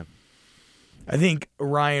good one, man. I think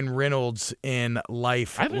Ryan Reynolds in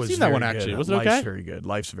Life I haven't was seen that very one, good. actually. Was it Life's okay? very good.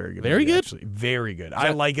 Life's very good. Very movie, good? Actually. Very good.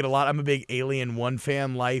 I like it a lot. I'm a big Alien 1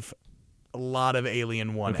 fan. Life, a lot of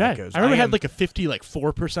Alien 1 echoes. I remember it had like a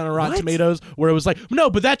 4% of Rotten Tomatoes where it was like, no,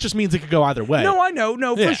 but that just means it could go either way. No, I know.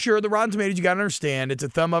 No, for sure. The Rotten Tomatoes, you got to understand, it's a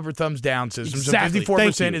thumb up or thumbs down system. Exactly. So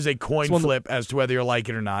 54% is a coin flip as to whether you like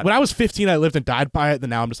it or not. When I was 15, I lived and died by it.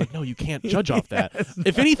 Then now I'm just like, no, you can't judge off that.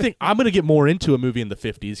 If anything, I'm going to get more into a movie in the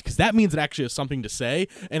 50s because that means it actually has something to say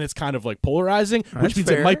and it's kind of like polarizing, which means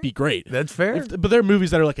it might be great. That's fair. But there are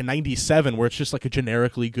movies that are like a 97 where it's just like a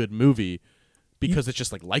generically good movie. Because it's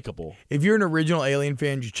just like likable. If you're an original Alien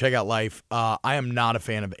fan, you should check out Life. I am not a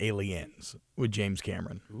fan of Aliens with James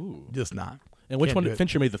Cameron. Ooh. Just not. And which one?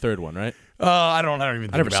 Fincher made the third one, right? I don't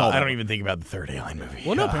even think about the third Alien movie.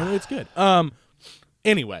 Well, no, apparently it's good.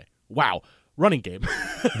 Anyway, wow, running game.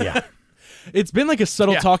 Yeah. It's been like a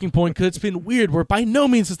subtle talking point because it's been weird. Where by no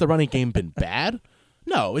means has the running game been bad.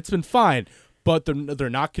 No, it's been fine. But they're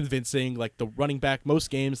not convincing. Like the running back, most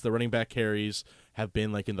games, the running back carries have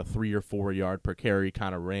been like in the 3 or 4 yard per carry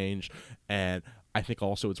kind of range. And I think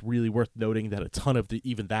also it's really worth noting that a ton of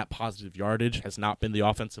even that positive yardage has not been the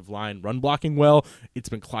offensive line run blocking well. It's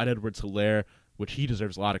been Clyde Edwards-Helaire, which he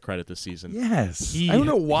deserves a lot of credit this season. Yes. I don't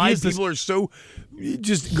know why people are so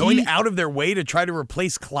just going out of their way to try to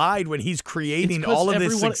replace Clyde when he's creating all of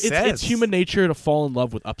this success. It's human nature to fall in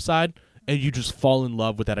love with upside. And you just fall in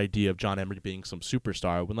love with that idea of John Emery being some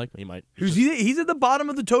superstar when, like, he might. He's at the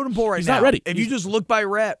bottom of the totem pole right now. He's not ready. If you just look by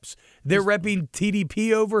reps, they're repping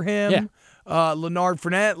TDP over him. Yeah. Leonard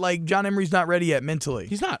Fournette, like John Emery's not ready yet mentally.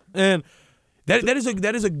 He's not, and that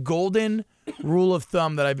is a golden rule of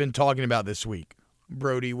thumb that I've been talking about this week,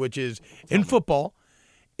 Brody. Which is in football,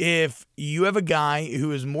 if you have a guy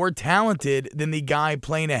who is more talented than the guy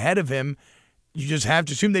playing ahead of him, you just have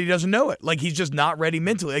to assume that he doesn't know it. Like, he's just not ready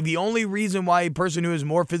mentally. Like, the only reason why a person who is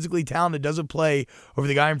more physically talented doesn't play over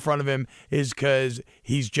the guy in front of him is because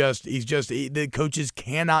the coaches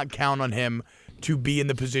cannot count on him to be in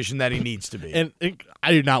the position that he needs to be. And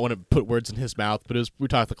I do not want to put words in his mouth, but we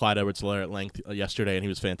talked to Clyde Edwards-Helaire at length yesterday, and he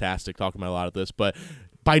was fantastic talking about a lot of this. But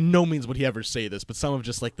by no means would he ever say this, but some of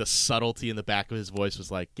just like the subtlety in the back of his voice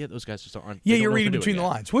was like, yeah, those guys just aren't. Yeah, you're reading between the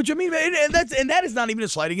lines. Which, I mean, and that is not even a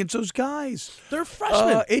slight against those guys. They're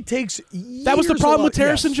freshmen. It takes years. That was the problem with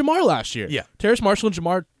Terrace and Jamar last year. Yeah. Terrace Marshall and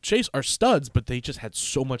Jamar Chase are studs, but they just had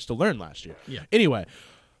so much to learn last year. Yeah. Anyway,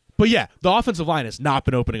 but yeah, the offensive line has not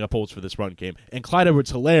been opening up holes for this run game, and Clyde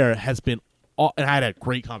Edwards-Helaire has been. And I had a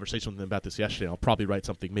great conversation with him about this yesterday. I'll probably write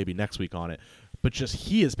something maybe next week on it. But just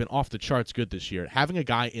he has been off the charts good this year. Having a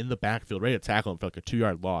guy in the backfield ready to tackle him for like a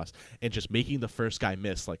 2-yard loss and just making the first guy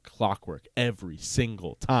miss like clockwork every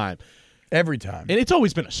single time. Every time. And it's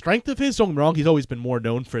always been a strength of his. Don't get me wrong. He's always been more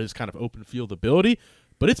known for his kind of open field ability.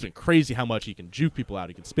 But it's been crazy how much he can juke people out.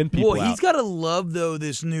 He can spin people out. Well, he's got to love, though,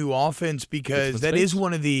 this new offense because that is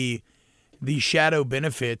one of the shadow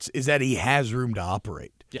benefits is that he has room to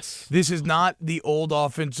operate. Yes. This is not the old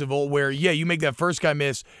offensive old where, you make that first guy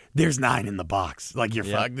miss, there's 9 in the box. Like, you're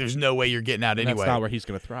fucked. There's no way you're getting out anyway. That's not where he's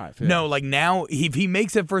going to thrive. Yeah. No, like now, if he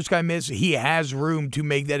makes that first guy miss, he has room to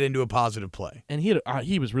make that into a positive play. And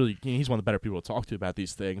he was really, he's one of the better people to talk to about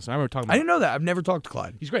these things. I remember talking about, I didn't know that. I've never talked to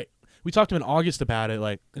Clyde. He's great. We talked to him in August about it,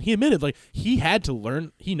 and he admitted, he had to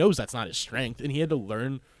learn. He knows that's not his strength, and he had to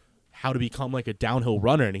learn how to become a downhill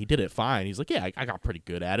runner, and he did it fine. He's like, yeah, I got pretty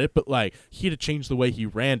good at it, but he had to change the way he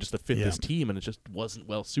ran just to fit this team, and it just wasn't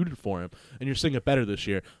well suited for him. And you're seeing it better this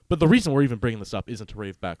year. But the reason we're even bringing this up isn't to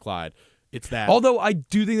rave back Clyde. It's that. Although I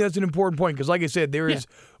do think that's an important point because, like I said, there is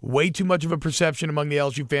way too much of a perception among the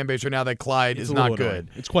LSU fan base right now that Clyde is not good. Annoying.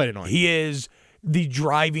 It's quite annoying. He is the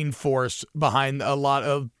driving force behind a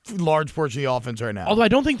large portion of the offense right now. Although I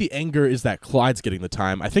don't think the anger is that Clyde's getting the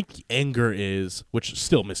time. I think the anger is, which is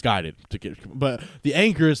still misguided to get, but the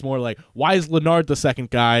anger is more why is Leonard the second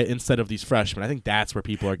guy instead of these freshmen? I think that's where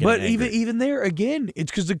people are getting angry. But even there, again, it's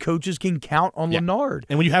because the coaches can count on Leonard.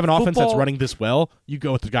 And when you have an offense that's running this well, you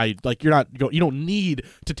go with the guy. You don't need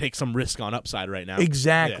to take some risk on upside right now.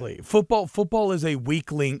 Exactly. Yeah. Football is a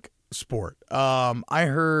weak link sport. I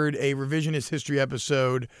heard a revisionist history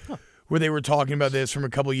episode where they were talking about this from a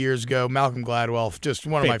couple years ago. Malcolm Gladwell, just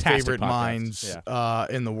one of my favorite minds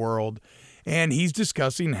in the world. And he's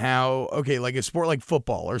discussing how, a sport like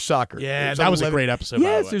football or soccer. Yeah, that was a great episode.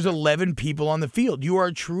 Yes, there's 11 people on the field. You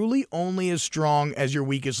are truly only as strong as your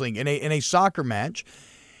weakest link. In a soccer match,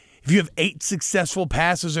 if you have 8 successful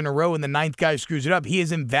passes in a row and the 9th guy screws it up, he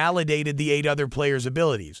has invalidated the 8 other players'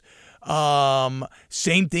 abilities.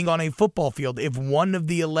 Same thing on a football field. If one of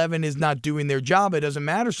the 11 is not doing their job, it doesn't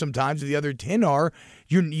matter sometimes if the other 10 are.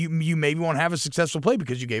 You maybe won't have a successful play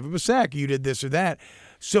because you gave up a sack, you did this or that.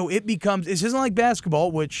 So it becomes, this isn't like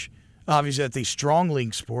basketball, which obviously that's a strong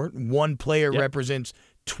link sport. One player represents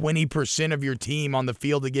 20% of your team on the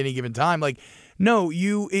field at any given time. No,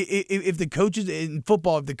 if the coaches in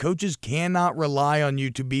football, if the coaches cannot rely on you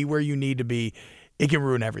to be where you need to be, it can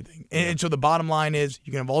ruin everything. And so the bottom line is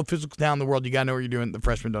you can have all the physical talent in the world. You got to know what you're doing. The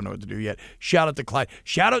freshmen don't know what to do yet. Shout out to Clyde.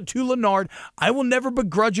 Shout out to Leonard. I will never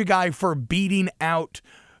begrudge a guy for beating out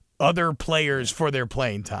other players for their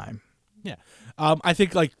playing time. Yeah. I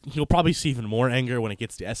think you'll probably see even more anger when it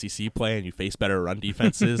gets to SEC play and you face better run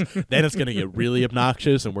defenses. Then it's going to get really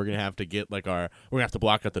obnoxious, and we're going to have to get we're going to have to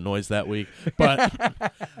block out the noise that week. But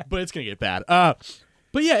it's going to get bad.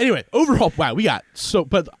 But yeah, anyway, overall, wow,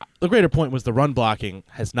 but the greater point was the run blocking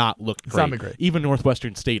has not looked great. It's not been great. Even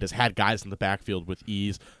Northwestern State has had guys in the backfield with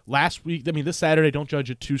ease. Last week, this Saturday, don't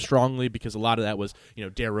judge it too strongly because a lot of that was,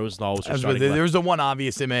 Dare Rosenthal was starting. There was the one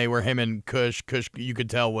obvious MA where him and Kush, you could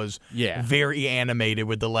tell was very animated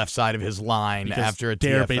with the left side of his line because after a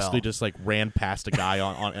Dare TFL. basically just ran past a guy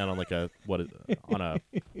on a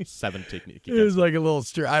 7 technique. It was like a little,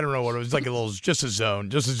 I don't know what it was, like just a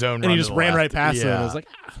zone. And he just ran right past him. And I was like,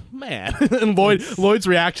 man. And Lloyd's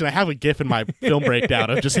reaction, I have a gif in my film breakdown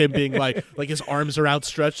of just him being like his arms are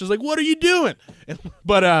outstretched, just what are you doing?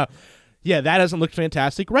 But that hasn't looked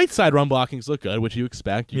fantastic. Right side run blockings look good, which you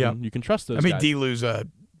expect. You can trust those guys. D-Lou's a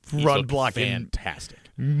run blocking fantastic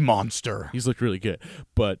monster. He's looked really good.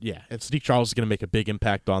 But and Sadiq Charles is going to make a big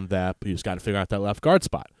impact on that, but he's got to figure out that left guard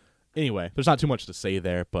spot. Anyway, there's not too much to say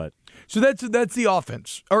there, but so that's the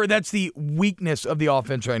offense, or that's the weakness of the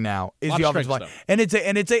offense right now is the offensive line, and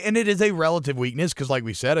it is a relative weakness because, like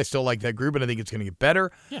we said, I still like that group, and I think it's going to get better.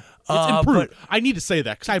 Yeah, it's improved. I need to say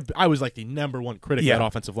that because I was the number one critic of that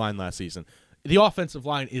offensive line last season. The offensive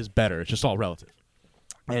line is better. It's just all relative.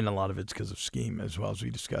 And a lot of it's because of scheme, as well as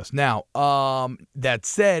we discussed. Now, that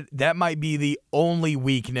said, that might be the only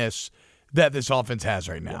weakness that this offense has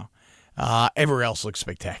right now. Everywhere else looks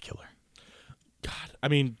spectacular. God,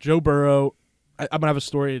 Joe Burrow, I'm going to have a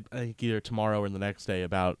story, I think, either tomorrow or the next day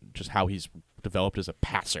about just how he's developed as a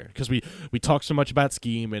passer. Because we talk so much about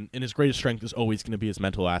scheme, and his greatest strength is always going to be his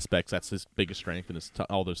mental aspects. That's his biggest strength, and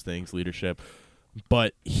all those things, leadership.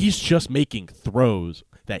 But he's just making throws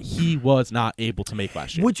that he was not able to make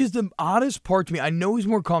last year. Which is the oddest part to me. I know he's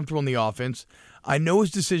more comfortable in the offense. I know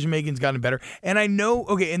his decision-making's gotten better. And I know,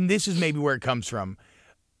 and this is maybe where it comes from.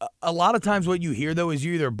 A lot of times what you hear, though, is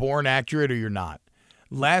you're either born accurate or you're not.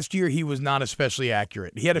 Last year, he was not especially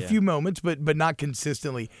accurate. He had a few moments, but not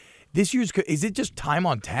consistently. This year's, is it just time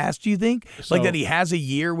on task, do you think? That he has a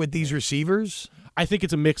year with these receivers? I think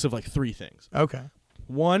it's a mix of 3 things. Okay.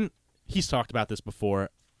 One, he's talked about this before.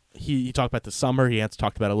 He talked about the summer. He had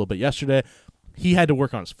talked about it a little bit yesterday. He had to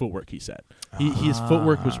work on his footwork, he said. His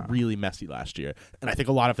footwork was really messy last year. And I think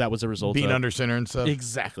a lot of that was a result being of under center and stuff.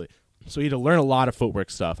 Exactly. So he had to learn a lot of footwork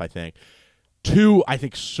stuff, I think. 2, I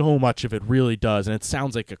think so much of it really does, and it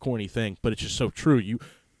sounds like a corny thing, but it's just so true.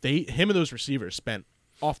 him and those receivers spent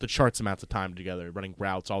off the charts amounts of time together, running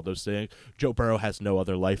routes, all those things. Joe Burrow has no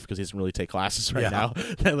other life because he doesn't really take classes right now.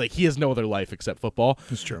 Like, he has no other life except football.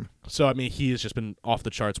 That's true. So, I mean, he has just been off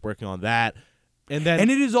the charts working on that. And it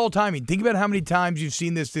is all timing. Think about how many times you've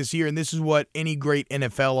seen this year, and this is what any great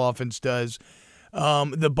NFL offense does.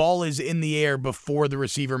 The ball is in the air before the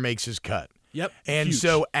receiver makes his cut. Yep. And huge.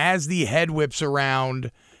 so as the head whips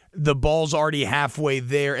around, the ball's already halfway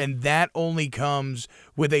there, and that only comes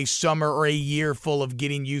with a summer or a year full of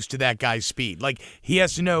getting used to that guy's speed. Like, he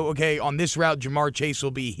has to know, okay, on this route, Jamar Chase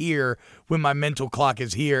will be here when my mental clock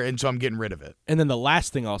is here, and so I'm getting rid of it. And then the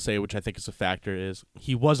last thing I'll say, which I think is a factor, is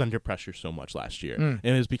he was under pressure so much last year. And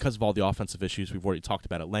it was because of all the offensive issues we've already talked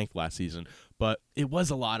about at length last season. But it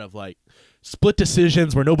was a lot of, like, split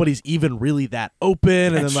decisions where nobody's even really that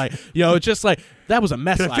open. And then, like, it's just like, that was a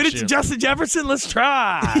mess last year. Fit it to Justin Jefferson? Let's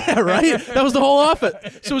try. Yeah, right? That was the whole offense.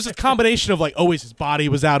 So it was a combination of, like, always his body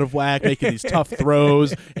was out of whack, making these tough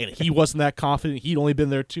throws, and he wasn't that confident. He'd only been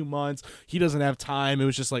there 2 months. He doesn't have time. It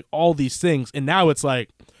was just, like, all these things. And now it's, like,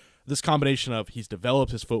 this combination of he's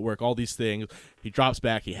developed his footwork, all these things. He drops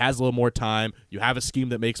back. He has a little more time. You have a scheme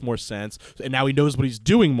that makes more sense. And now he knows what he's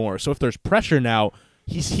doing more. So if there's pressure now,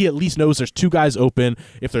 he at least knows there's 2 guys open.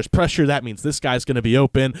 If there's pressure, that means this guy's going to be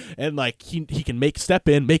open. And, like, he can step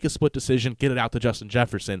in, make a split decision, get it out to Justin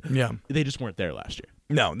Jefferson. Yeah. They just weren't there last year.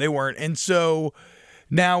 No, they weren't. And so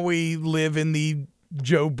now we live in the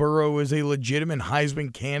Joe Burrow is a legitimate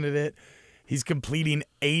Heisman candidate. He's completing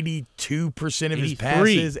 82% of his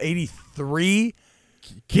passes. 83?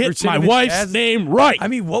 Get my wife's name right. I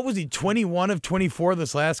mean, what was he, 21 of 24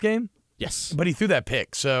 this last game? Yes. But he threw that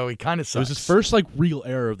pick, so he kind of sucks. It was his first, like, real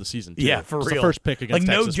error of the season, too. Yeah, for real. The first pick against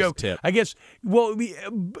Texas no joke. Was tip. I guess, well,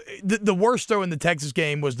 the worst throw in the Texas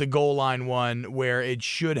game was the goal line one where it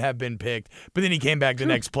should have been picked, but then he came back the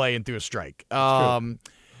next play and threw a strike.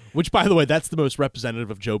 Which, by the way, that's the most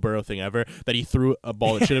representative of Joe Burrow thing ever, that he threw a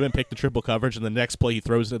ball that should have been picked to triple coverage, and the next play he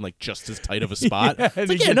throws it in, like, just as tight of a spot.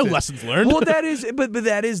 No lessons learned. Well, that is, but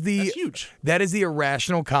that is the that's huge. That is the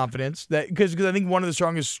irrational confidence that because I think one of the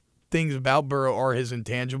strongest things about Burrow are his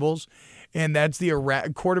intangibles, and that's the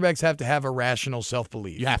quarterbacks have to have irrational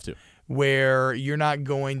self-belief. You have to, where you're not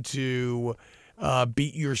going to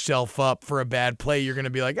beat yourself up for a bad play. You're going to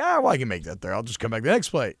be like, well, I can make that there. I'll just come back the next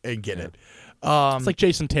play and get it. It's like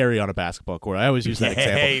Jason Terry on a basketball court. I always use that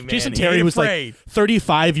example. Hey, man, Jason Terry was like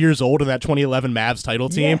 35 years old in that 2011 Mavs title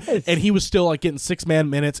team, and he was still like getting 6-man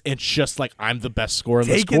minutes and just like, I'm the best scorer in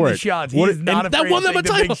the taking court. The shots. He is not afraid that won them to a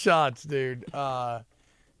take title. the big shots, dude.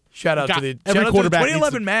 Shout out to the every quarterback.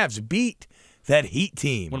 2011 Mavs beat that Heat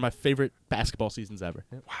team. One of my favorite basketball seasons ever.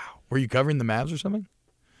 Yeah. Wow. Were you covering the Mavs or something?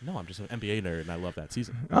 No, I'm just an NBA nerd, and I love that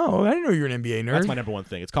season. Oh, I didn't know you were an NBA nerd. That's my number one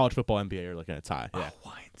thing. It's college football, NBA are like in a tie. Yeah.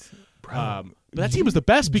 What? Bro. But that team was the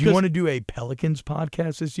best because do you want to do a Pelicans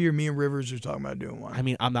podcast this year? Me and Rivers are talking about doing one. I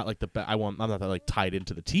mean, I'm not like I'm not that like tied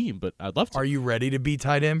into the team, but I'd love to. Are you ready to be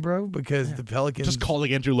tight end, bro? Because the Pelicans just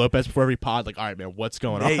calling Andrew Lopez before every pod, like, all right, man, what's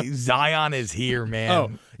going on? Hey, Zion is here, man. Oh,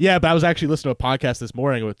 yeah, but I was actually listening to a podcast this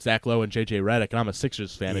morning with Zach Lowe and JJ Redick, and I'm a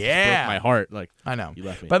Sixers fan. It just broke my heart. Like, I know. You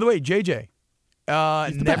left me. By the way, JJ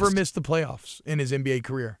never best. missed the playoffs in his NBA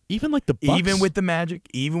career. Even like the Bucks. Even with the Magic,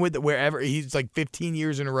 even with wherever he's like 15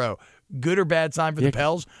 years in a row. Good or bad sign for the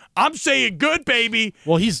Pels? I'm saying good, baby.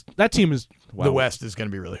 Well, that team is. Wow. The West is going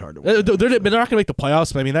to be really hard to win. They're not going to make the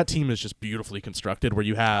playoffs, but I mean that team is just beautifully constructed. Where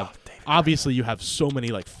you have obviously you have so many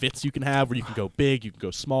like fits you can have, where you can go big, you can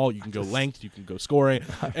go small, you can go length, you can go scoring,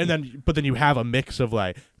 and then you have a mix of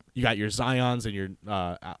like you got your Zions and your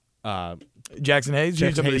Jackson Hayes,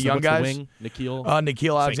 some of the young guys. Nikhil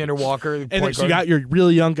Alexander Walker, and then so you got your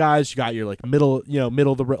really young guys. You got your like middle of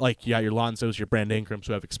the like you got your Lonzos, your Brandon Ingrams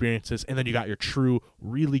who have experiences, and then you got your true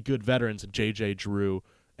really good veterans in JJ Drew.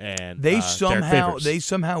 And they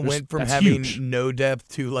somehow went from having no depth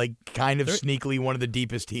to like kind of sneakily one of the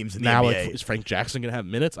deepest teams in the NBA. Now, is Frank Jackson going to have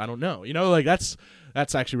minutes? I don't know. Like that's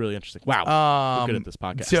actually really interesting. Wow, we're good at this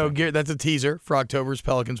podcast. So that's a teaser for October's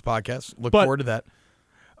Pelicans podcast. Look forward to that.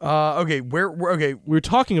 Okay, we're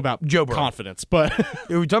talking about Joe Burrow. Confidence, but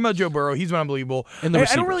we're talking about Joe Burrow. He's been unbelievable. And I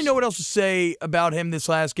don't really know what else to say about him this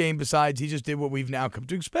last game besides he just did what we've now come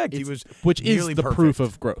to expect. Which is the proof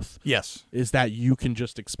of growth. Yes, is that you can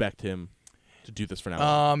just expect him to do this for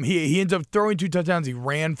now. He ends up throwing 2 touchdowns. He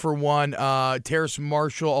ran for 1. Terrace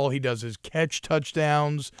Marshall, all he does is catch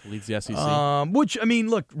touchdowns. Leads the SEC. Which I mean,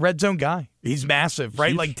 look, red zone guy. He's massive,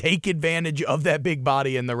 right? Huge. Like take advantage of that big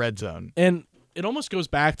body in the red zone. And it almost goes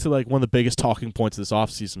back to like one of the biggest talking points of this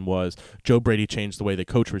offseason was Joe Brady changed the way they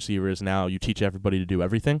coach receivers. Now you teach everybody to do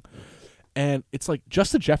everything. And it's like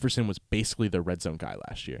Justin Jefferson was basically their red zone guy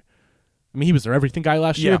last year. I mean, he was their everything guy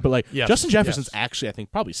last year, but like Yes. Justin Jefferson's Yes. actually, I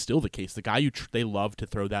think, probably still the case. The guy they love to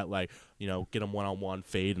throw that get him one-on-one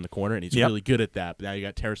fade in the corner, and he's Yep. really good at that. But now you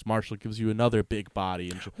got Terrace Marshall, gives you another big body,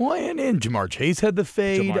 and Well, and Jamar Chase had the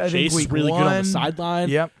fade. Jamar I think Chase is week really one. good on the sideline.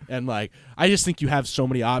 Yep. And like, I just think you have so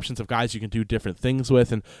many options of guys you can do different things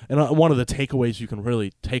with, and one of the takeaways you can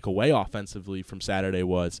really take away offensively from Saturday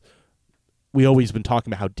was we always been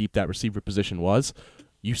talking about how deep that receiver position was.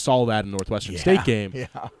 You saw that in the Northwestern State game. Yeah.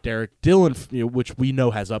 Derek Dillon, which we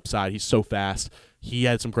know has upside. He's so fast. He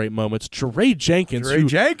had some great moments. Jeray Jenkins, who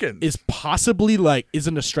is possibly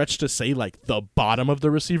isn't a stretch to say the bottom of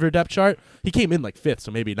the receiver depth chart. He came in 5th,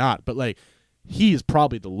 so maybe not. But he is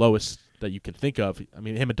probably the lowest that you can think of. I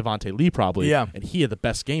mean, him and Devontae Lee probably. Yeah. And he had the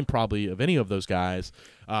best game probably of any of those guys.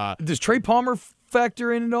 Does Trey Palmer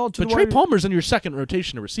factor in at all? But Trey Palmer's in your second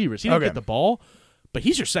rotation of receivers. He didn't get the ball. But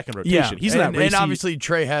he's your second rotation. He's in that race. And obviously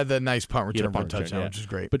Trey had the nice punt return for a touchdown, which is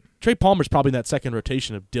great. But Trey Palmer's probably in that second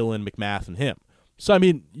rotation of Dillon, McMath, and him. So, I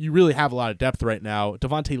mean, you really have a lot of depth right now.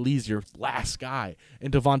 Devontae Lee's your last guy,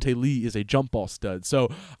 and Devontae Lee is a jump ball stud. So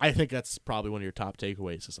I think that's probably one of your top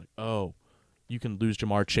takeaways. It's you can lose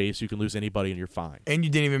Jamar Chase, you can lose anybody, and you're fine. And you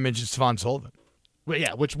didn't even mention Stephon Sullivan. Well,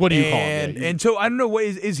 yeah, what do you call him? Yeah, and so I don't know,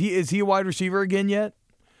 is he a wide receiver again yet?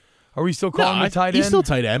 Are we still calling him a tight end? He's still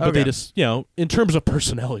tight end, but Okay. they just, in terms of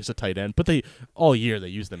personnel, he's a tight end. But all year they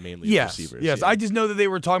use them mainly as receivers. Yes, yeah. I just know that they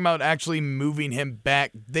were talking about actually moving him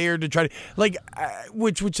back there to try to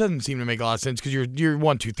which doesn't seem to make a lot of sense because your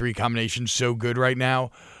 1-2-3 combination's so good right now.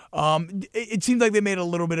 It seems like they made a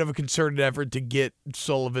little bit of a concerted effort to get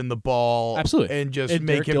Sullivan the ball, absolutely, and just and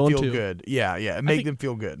make Derek him Dillon feel too. good. Yeah, make them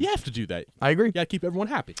feel good. You have to do that. I agree. You got to keep everyone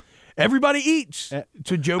happy. Everybody eats.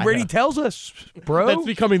 So Joe Brady tells us, bro. That's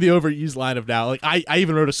becoming the overused line of now. I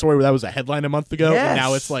even wrote a story where that was a headline a month ago, and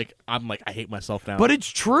now it's I'm I hate myself now. But it's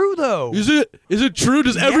true though. Is it true?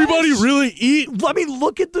 Does everybody really eat? I mean,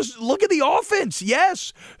 look at this. Look at the offense.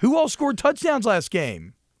 Yes. Who all scored touchdowns last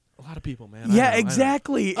game? A lot of people, man. Yeah,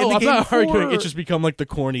 exactly. I'm not arguing. It's just become the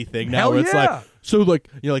corny thing now. Hell Where it's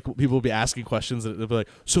yeah. people will be asking questions and they'll be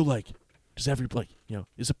does everybody,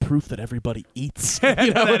 is it proof that everybody eats?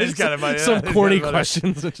 That is kind of funny. Some corny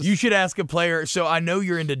questions. You should ask a player. So I know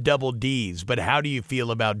you're into double D's, but how do you feel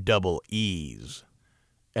about double E's?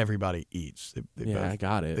 Everybody eats. They both, I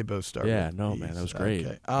got it. They both start. Yeah, with no, E's. man, that was great.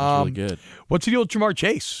 Okay. That was really good. What's the deal with Jamar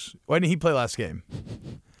Chase? Why didn't he play last game?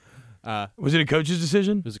 Was it a coach's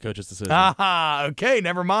decision? It was a coach's decision. Okay,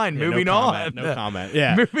 never mind. Yeah, Moving on. on. No comment.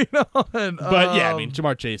 Yeah. Moving on. But yeah, I mean,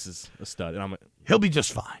 Jamar Chase is a stud, and he'll be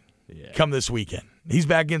just fine. Yeah. Come this weekend. He's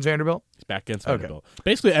back against Vanderbilt? He's back against Vanderbilt.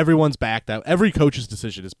 Basically, everyone's back. Every coach's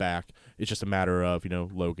decision is back. It's just a matter of,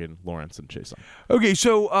 Logan, Lawrence, and Chase. Okay,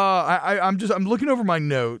 so I'm looking over my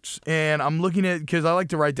notes, and I'm looking at, because I like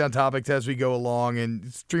to write down topics as we go along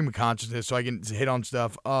and stream of consciousness so I can hit on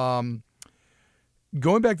stuff.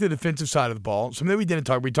 Going back to the defensive side of the ball, something that we didn't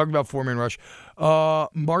talk. We talked about four-man rush.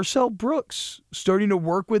 Marcel Brooks starting to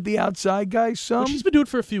work with the outside guys some. Which he's been doing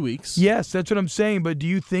for a few weeks. Yes, that's what I'm saying. But do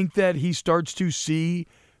you think that he starts to see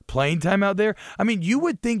playing time out there? I mean, you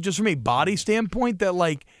would think just from a body standpoint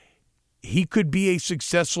that he could be a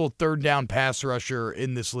successful third down pass rusher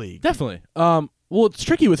in this league. Definitely. Well, it's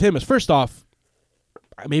tricky with him is first off,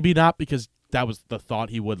 maybe not because that was the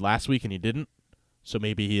thought he would last week and he didn't. So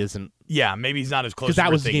maybe he isn't. Yeah, maybe he's not as close as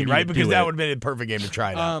that was the game, right? Because that would have been a perfect game to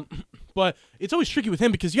try it out. But it's always tricky with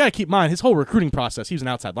him because you got to keep in mind his whole recruiting process, he was an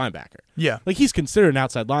outside linebacker. Yeah. He's considered an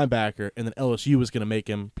outside linebacker, and then LSU was going to make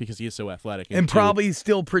him because he is so athletic. And probably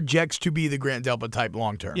still projects to be the Grant Delpit type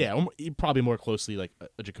long term. Yeah, probably more closely like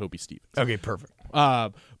a Jacoby Stevens. Okay, perfect.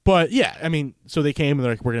 But yeah, I mean, so they came and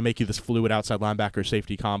they're like, we're going to make you this fluid outside linebacker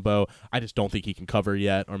safety combo. I just don't think he can cover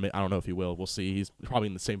yet, or I don't know if he will. We'll see. He's probably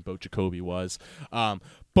in the same boat Jacoby was.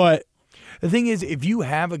 But the thing is, if you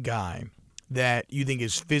have a guy that you think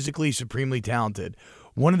is physically supremely talented,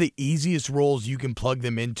 one of the easiest roles you can plug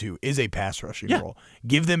them into is a pass rushing role.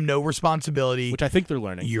 Give them no responsibility. Which I think they're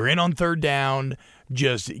learning. You're in on third down.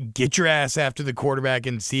 Just get your ass after the quarterback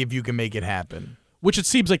and see if you can make it happen. Which it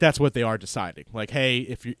seems like that's what they are deciding. Like, hey,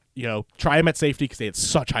 if you try him at safety because they had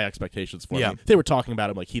such high expectations for him. They were talking about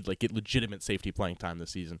him like he'd get legitimate safety playing time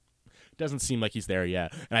this season. Doesn't seem like he's there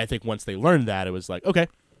yet. And I think once they learned that, it was like, okay,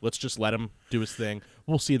 let's just let him do his thing.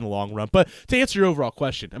 We'll see in the long run. But to answer your overall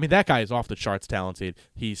question, I mean, that guy is off the charts talented.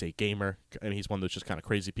 He's a gamer. I mean, he's one of those just kind of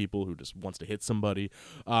crazy people who just wants to hit somebody.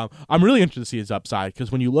 I'm really interested to see his upside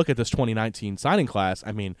because when you look at this 2019 signing class,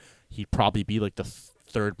 I mean, he'd probably be like the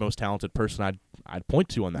third most talented person I'd point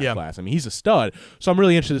to on that class. I mean, he's a stud. So I'm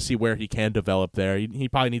really interested to see where he can develop there. He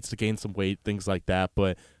probably needs to gain some weight, things like that,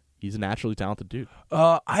 but he's a naturally talented dude.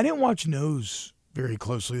 I didn't watch Nose very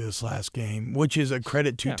closely this last game, which is a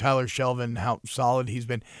credit to Tyler Shelvin, how solid he's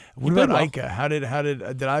been. What played about well. Ika?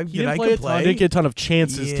 Did I He didn't play a ton. Didn't get a ton of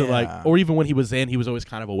chances to or even when he was in, he was always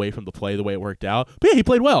kind of away from the play the way it worked out. But yeah, he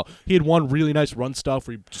played well. He had one really nice run stuff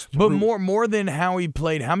where he just But more than how he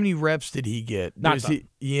played, how many reps did he get? Not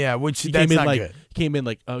which he that's came in not like good. he came in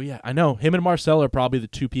like, oh yeah, I know. Him and Marcel are probably the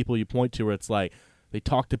two people you point to where it's like they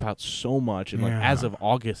talked about so much, and like as of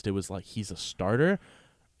August, it was like he's a starter,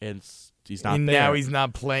 and he's not and there. now he's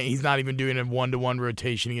not playing. He's not even doing a 1-to-1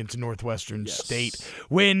 rotation against Northwestern State.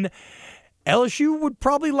 When LSU would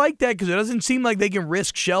probably like that because it doesn't seem like they can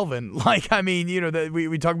risk Shelvin. Like, I mean,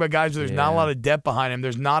 we talk about guys where there's not a lot of depth behind him.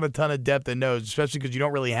 There's not a ton of depth at nose, especially because you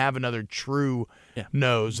don't really have another true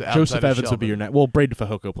nose outside Joseph of Evans Shelvin. would be your next. Well, Braden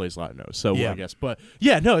Fajoko plays a lot of nose, so I guess. But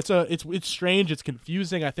yeah, no, it's strange. It's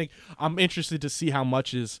confusing. I think I'm interested to see how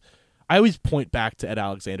much is. I always point back to Ed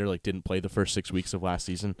Alexander, like didn't play the first 6 weeks of last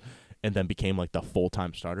season, and then became like the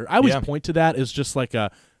full-time starter. I always point to that as just like a.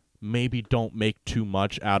 Maybe don't make too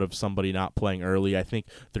much out of somebody not playing early. I think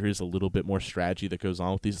there is a little bit more strategy that goes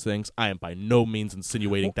on with these things. I am by no means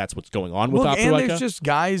insinuating that's what's going on with Apu and Ika. there's just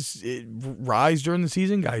guys rise during the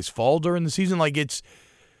season, guys fall during the season. Like it's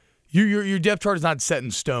your depth chart is not set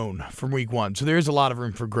in stone from week one, so there is a lot of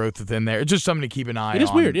room for growth within there. It's just something to keep an eye on. It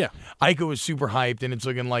is weird, yeah. Ika was super hyped, and it's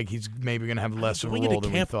looking like he's maybe going to have less of a role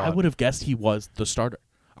than we thought. I would have guessed he was the starter.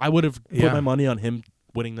 I would have put my money on him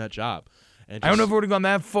winning that job. I don't know if it would have gone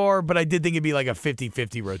that far, but I did think it'd be like a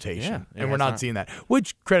 50-50 rotation, and we're not seeing that.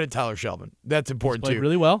 Which, credit Tyler Shelvin. That's important, played too.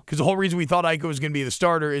 really well. Because the whole reason we thought Ika was going to be the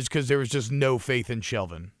starter is because there was just no faith in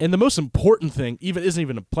Shelvin. And the most important thing isn't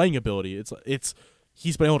even a playing ability. It's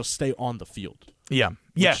he's been able to stay on the field. Yeah.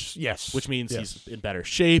 Yes. Which means he's in better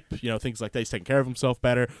shape, things like that. He's taking care of himself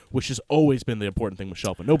better, which has always been the important thing with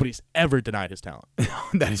Shelvin. Nobody's ever denied his talent.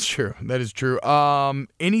 That is true.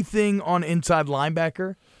 Anything on inside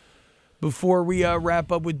linebacker? Before we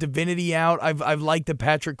wrap up with Divinity out, I've liked the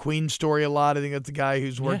Patrick Queen story a lot. I think that's the guy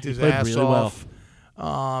who's worked his ass really off.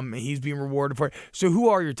 He's being rewarded for it. So who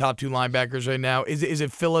are your top two linebackers right now? Is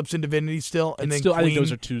it Phillips and Divinity still? And then Queen, I think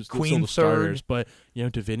those are two Queen still the starters. third.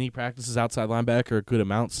 But Divinity practices outside linebacker a good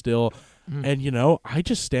amount still. And I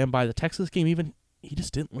just stand by the Texas game. Even he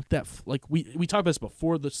just didn't look that like we talked about this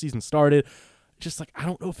before the season started. Just like I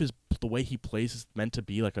don't know if the way he plays is meant to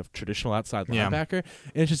be like a traditional outside linebacker,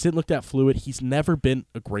 and it just didn't look that fluid. He's never been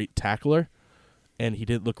a great tackler, and he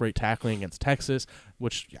didn't look great tackling against Texas,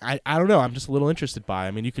 which I don't know. I'm just a little interested by.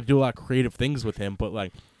 I mean, you could do a lot of creative things with him, but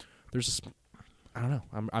like, there's just I don't know.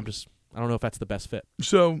 I don't know if that's the best fit.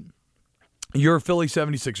 So, you're a Philly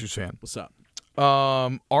 76ers fan. What's up?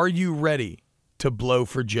 Are you ready to blow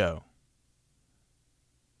for Joe?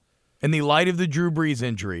 In the light of the Drew Brees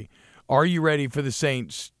injury, are you ready for the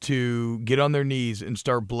Saints to get on their knees and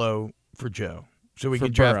start blow for Joe so we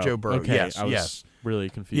can draft Joe Burrow? Okay, Yes, I was yes. really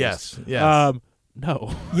confused. Yes.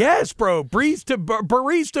 No. Yes, bro. Brees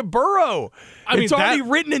to Burrow. It's already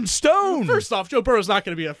written in stone. First off, Joe Burrow's not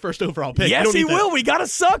going to be a first overall pick. Yes, he will. We got to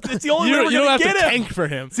suck. It's the only way we're going to get him. Tank for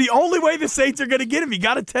him. It's the only way the Saints are going to get him. You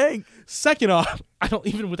got to tank. Second off,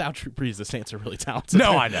 even without Drew Brees, the Saints are really talented.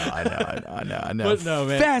 No, I know. But no,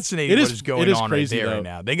 man. Fascinating what is going on crazy, right there right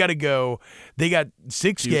now. They got to go. They got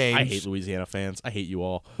 6 games. I hate Louisiana fans. I hate you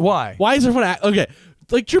all. Why? Why is everyone okay?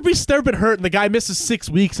 Like Drew Brees never been hurt, and the guy misses 6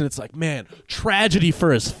 weeks, and it's like, man, tragedy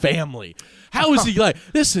for his family. How is he like?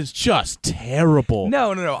 This is just terrible.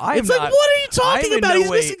 No. It's like, what are you talking about?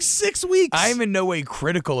 He's missing 6 weeks. I am in no way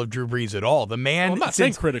critical of Drew Brees at all. The man. I'm not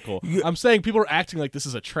saying critical. I'm saying people are acting like this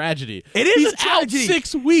is a tragedy. It is He's a tragedy. Out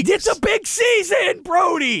 6 weeks. It's a big season,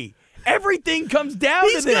 Brody. Everything comes down to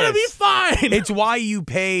this. He's gonna be fine. It's why you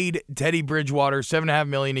paid Teddy Bridgewater $7.5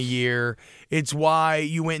 million a year. It's why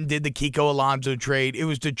you went and did the Kiko Alonso trade. It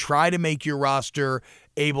was to try to make your roster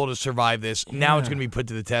able to survive this. Yeah. Now it's going to be put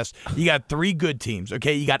to the test. You got 3 good teams.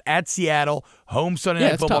 Okay, you got at Seattle, home Sunday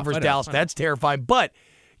Night Football versus Dallas. That's terrifying, but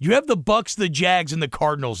you have the Bucks, the Jags, and the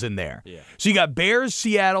Cardinals in there. Yeah. So you got Bears,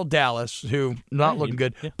 Seattle, Dallas, who not looking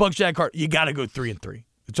good. Yeah. Bucks, Jags, Cardinals. You got to go 3-3.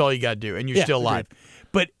 That's all you got to do, and you're still alive. Agreed.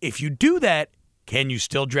 But if you do that, can you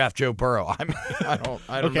still draft Joe Burrow? I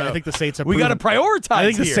don't know. I think the Saints have we got to prioritize. I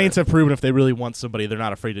think the here. Saints have proven if they really want somebody, they're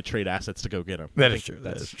not afraid to trade assets to go get him. That is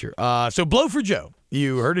true. So blow for Joe.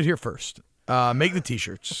 You heard it here first. Make the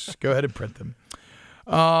T-shirts. Go ahead and print them.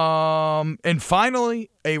 And finally,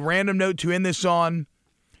 a random note to end this on.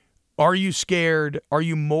 Are you scared? Are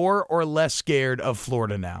you more or less scared of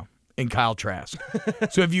Florida now? And Kyle Trask.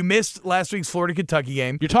 So if you missed last week's Florida-Kentucky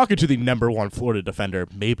game. You're talking to the #1 Florida defender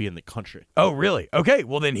maybe in the country. Oh, really? Okay,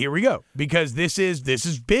 well then here we go. Because this is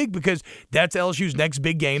big because that's LSU's next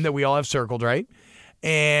big game that we all have circled, right?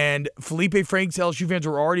 And Felipe Franks, LSU fans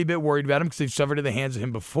were already a bit worried about him because they've suffered at the hands of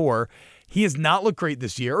him before. He has not looked great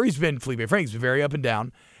this year, or he's been Felipe Franks, very up and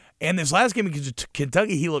down. And this last game against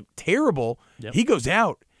Kentucky, he looked terrible. Yep. He goes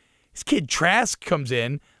out. This kid Trask comes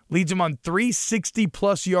in, leads him on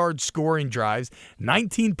 360-plus yard scoring drives,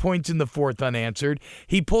 19 points in the fourth unanswered.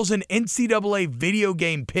 He pulls an NCAA video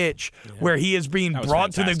game pitch where he is being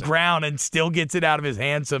brought to the ground and still gets it out of his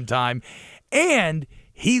hand sometime. And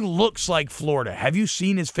he looks like Florida. Have you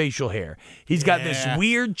seen his facial hair? He's got this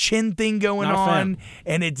weird chin thing going on,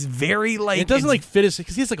 and it's very like... It doesn't fit his...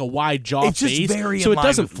 Because he has like a wide jaw face. It's just very so in it line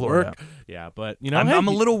doesn't with Florida. work. Yeah, but, I'm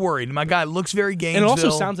a little worried. My guy looks very Gainesville. And it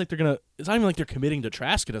also sounds like they're going to... It's not even like they're committing to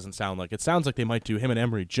Trask, it doesn't sound like. It sounds like they might do him and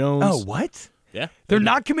Emory Jones. Oh, what? Yeah. They're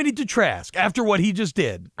not committed to Trask after what he just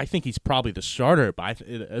did. I think he's probably the starter, but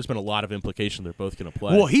there's been a lot of implication they're both going to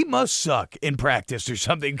play. Well, he must suck in practice or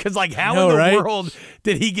something, because how in the world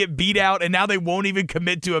did he get beat out and now they won't even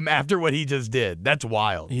commit to him after what he just did? That's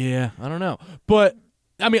wild. Yeah, I don't know. But,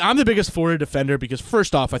 I mean, I'm the biggest Florida defender because,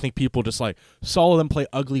 first off, I think people just saw them play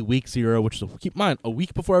ugly week 0, which is, keep in mind, a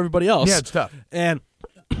week before everybody else. Yeah, it's tough. And,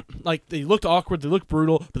 they looked awkward, they looked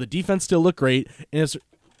brutal, but the defense still looked great. And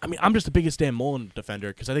I'm just the biggest Dan Mullen defender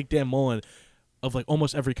because I think Dan Mullen, of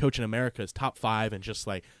almost every coach in America, is top 5 and just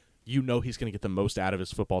he's going to get the most out of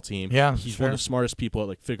his football team. Yeah, he's one of the smartest people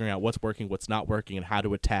at figuring out what's working, what's not working, and how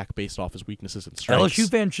to attack based off his weaknesses and strengths. LSU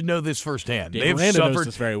fans should know this firsthand. Dave Aranda knows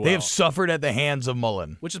this very well. They have suffered at the hands of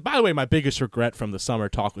Mullen. Which is, by the way, my biggest regret from the summer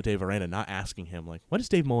talk with Dave Aranda, not asking him, what does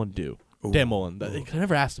Dave Mullen do? Ooh. Dan Mullen. I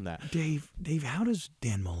never asked him that. Dave, how does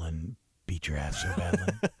Dan Mullen beat your ass so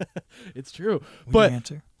badly? It's true. Will you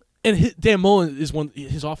answer? And Dan Mullen is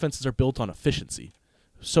his offenses are built on efficiency.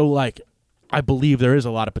 So, I believe there is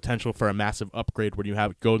a lot of potential for a massive upgrade when you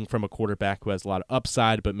have going from a quarterback who has a lot of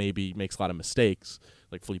upside but maybe makes a lot of mistakes,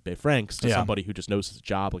 like Felipe Franks, to somebody who just knows his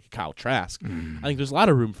job, like Kyle Trask. I think there's a lot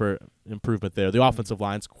of room for improvement there. The offensive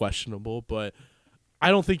line's questionable, but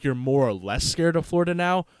I don't think you're more or less scared of Florida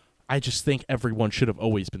now. I just think everyone should have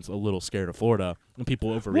always been a little scared of Florida, and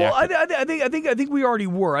people overreacted. Well, I think we already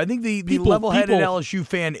were. I think the level-headed LSU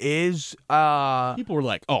fan is. People were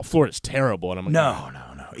like, "Oh, Florida's terrible," and I'm like, No.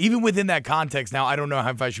 Even within that context, now I don't know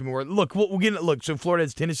how I should be more. Look, we'll get look. So Florida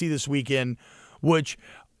has Tennessee this weekend, which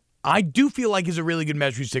I do feel like is a really good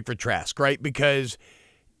measuring stick for Trask, right? Because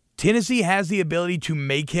Tennessee has the ability to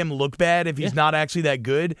make him look bad if he's not actually that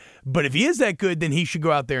good. But if he is that good, then he should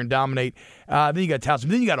go out there and dominate. Then you got Towson.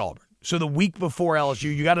 Then you got Auburn. So the week before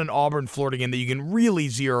LSU, you got an Auburn-Florida game that you can really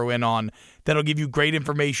zero in on. That'll give you great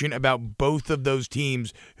information about both of those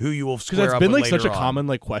teams, who you will square up with later on. Because it's been such a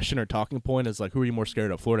common question or talking point is who are you more scared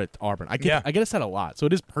of, Florida or Auburn? I get us that a lot, so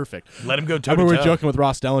it is perfect. Let him go toe-to-toe. I remember we were joking with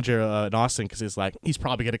Ross Dellinger in Austin because he's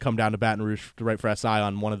probably going to come down to Baton Rouge to write for SI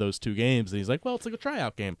on one of those 2 games, and he's like, well, it's like a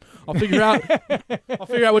tryout game. I'll figure out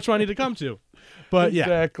which one I need to come to. But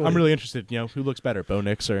exactly. I'm really interested. Who looks better, Bo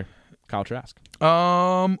Nix or Kyle Trask?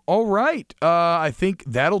 All right. I think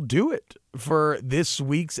that'll do it for this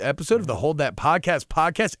week's episode of the Hold That Podcast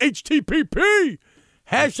HTPP.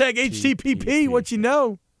 Hashtag HTPP. What you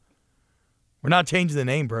know? We're not changing the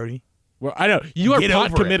name, Brody. Well, I know you are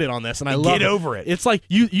pot committed on this, and I love it. Get over it. It's like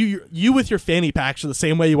you with your fanny packs are the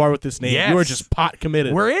same way you are with this name. Yes. You are just pot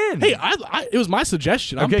committed. We're in. Hey, it was my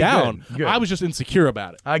suggestion. I'm down. Good. I was just insecure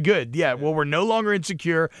about it. Good. Yeah. Well, we're no longer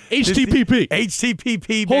insecure. HTPP. HTPP.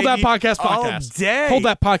 Baby. Hold that podcast. All day. Hold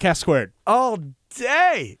that podcast squared. All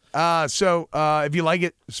day. So if you like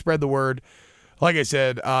it, spread the word. Like I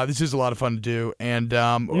said, this is a lot of fun to do, and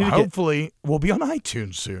hopefully we'll be on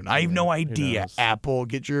iTunes soon. I have no idea. Apple,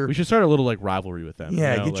 We should start a little rivalry with them.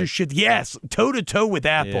 Yeah, get your shit. Yes, toe to toe with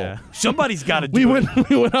Apple. Yeah. Somebody's got to do it.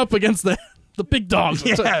 We went up against the big dogs.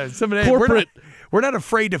 Yeah, corporate. We're not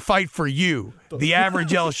afraid to fight for you, the average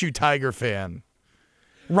LSU Tiger fan.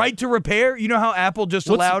 Right to repair. You know how Apple just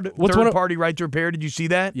allowed third-party right to repair? Did you see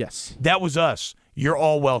that? Yes. That was us. You're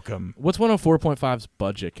all welcome. What's 104.5's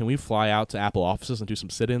budget? Can we fly out to Apple offices and do some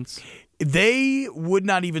sit-ins? They would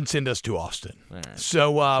not even send us to Austin. Right.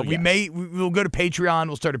 So we'll go to Patreon.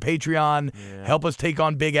 We'll start a Patreon. Yeah. Help us take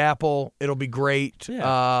on Big Apple. It'll be great.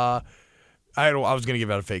 Yeah. I was going to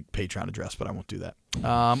give out a fake Patreon address, but I won't do that.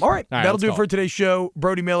 All right. That'll do it for today's show.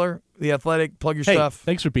 Brody Miller, The Athletic. Plug your stuff.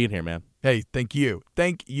 Thanks for being here, man. Hey, thank you.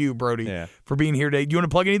 Thank you, Brody, for being here today. Do you want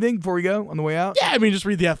to plug anything before we go on the way out? Yeah, just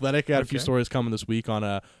read The Athletic. I got a few stories coming this week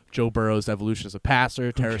on Joe Burrow's evolution as a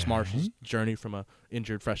passer, Terrace Marshall's journey from a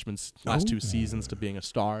injured freshman's last 2 seasons to being a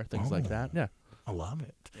star, things like that. Yeah. I love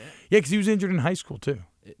it. Yeah, because he was injured in high school, too.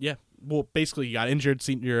 Yeah. Well, basically, he got injured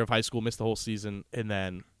senior year of high school, missed the whole season, and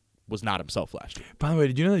then was not himself last year. By the way,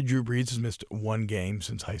 did you know that Drew Brees has missed 1 game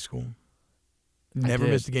since high school? Never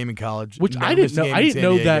missed a game in college. Which Never I didn't missed a know. game I in didn't San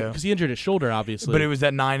know that Diego. because he injured his shoulder, obviously. But it was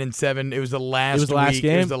at 9-7. It was the last. It was the last week.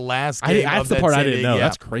 game? It was the last game. That's of the that part I San didn't Diego- know. yeah.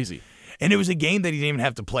 That's crazy. And it was a game that he didn't even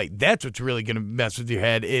have to play. That's what's really going to mess with your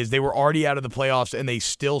head is they were already out of the playoffs and they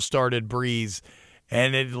still started Breeze,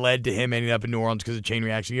 and it led to him ending up in New Orleans because of chain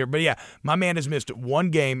reaction here. But yeah, my man has missed one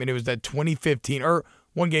game, and it was that 2015 or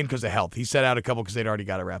one game because of health. He set out a couple because they'd already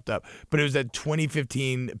got it wrapped up. But it was that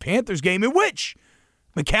 2015 Panthers game in which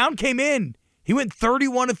McCown came in. He went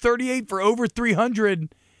 31-38 for over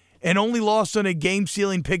 300 and only lost on a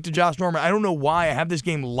game-sealing pick to Josh Norman. I don't know why. I have this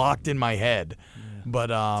game locked in my head.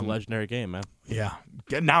 But It's a legendary game, man. yeah,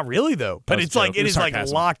 not really though. But was it's a like joke. it It was is like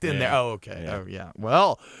sarcasm. locked in Yeah. there. Oh, okay. Yeah. Oh, yeah.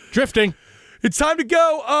 Well, Drifting. it's time to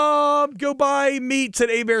go. Go buy meats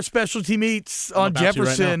at A-Bear Specialty Meats on about to right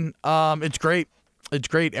Jefferson. It's great. It's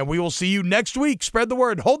great, and we will see you next week. Spread the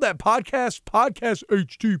word. Hold that podcast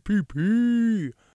HTPP.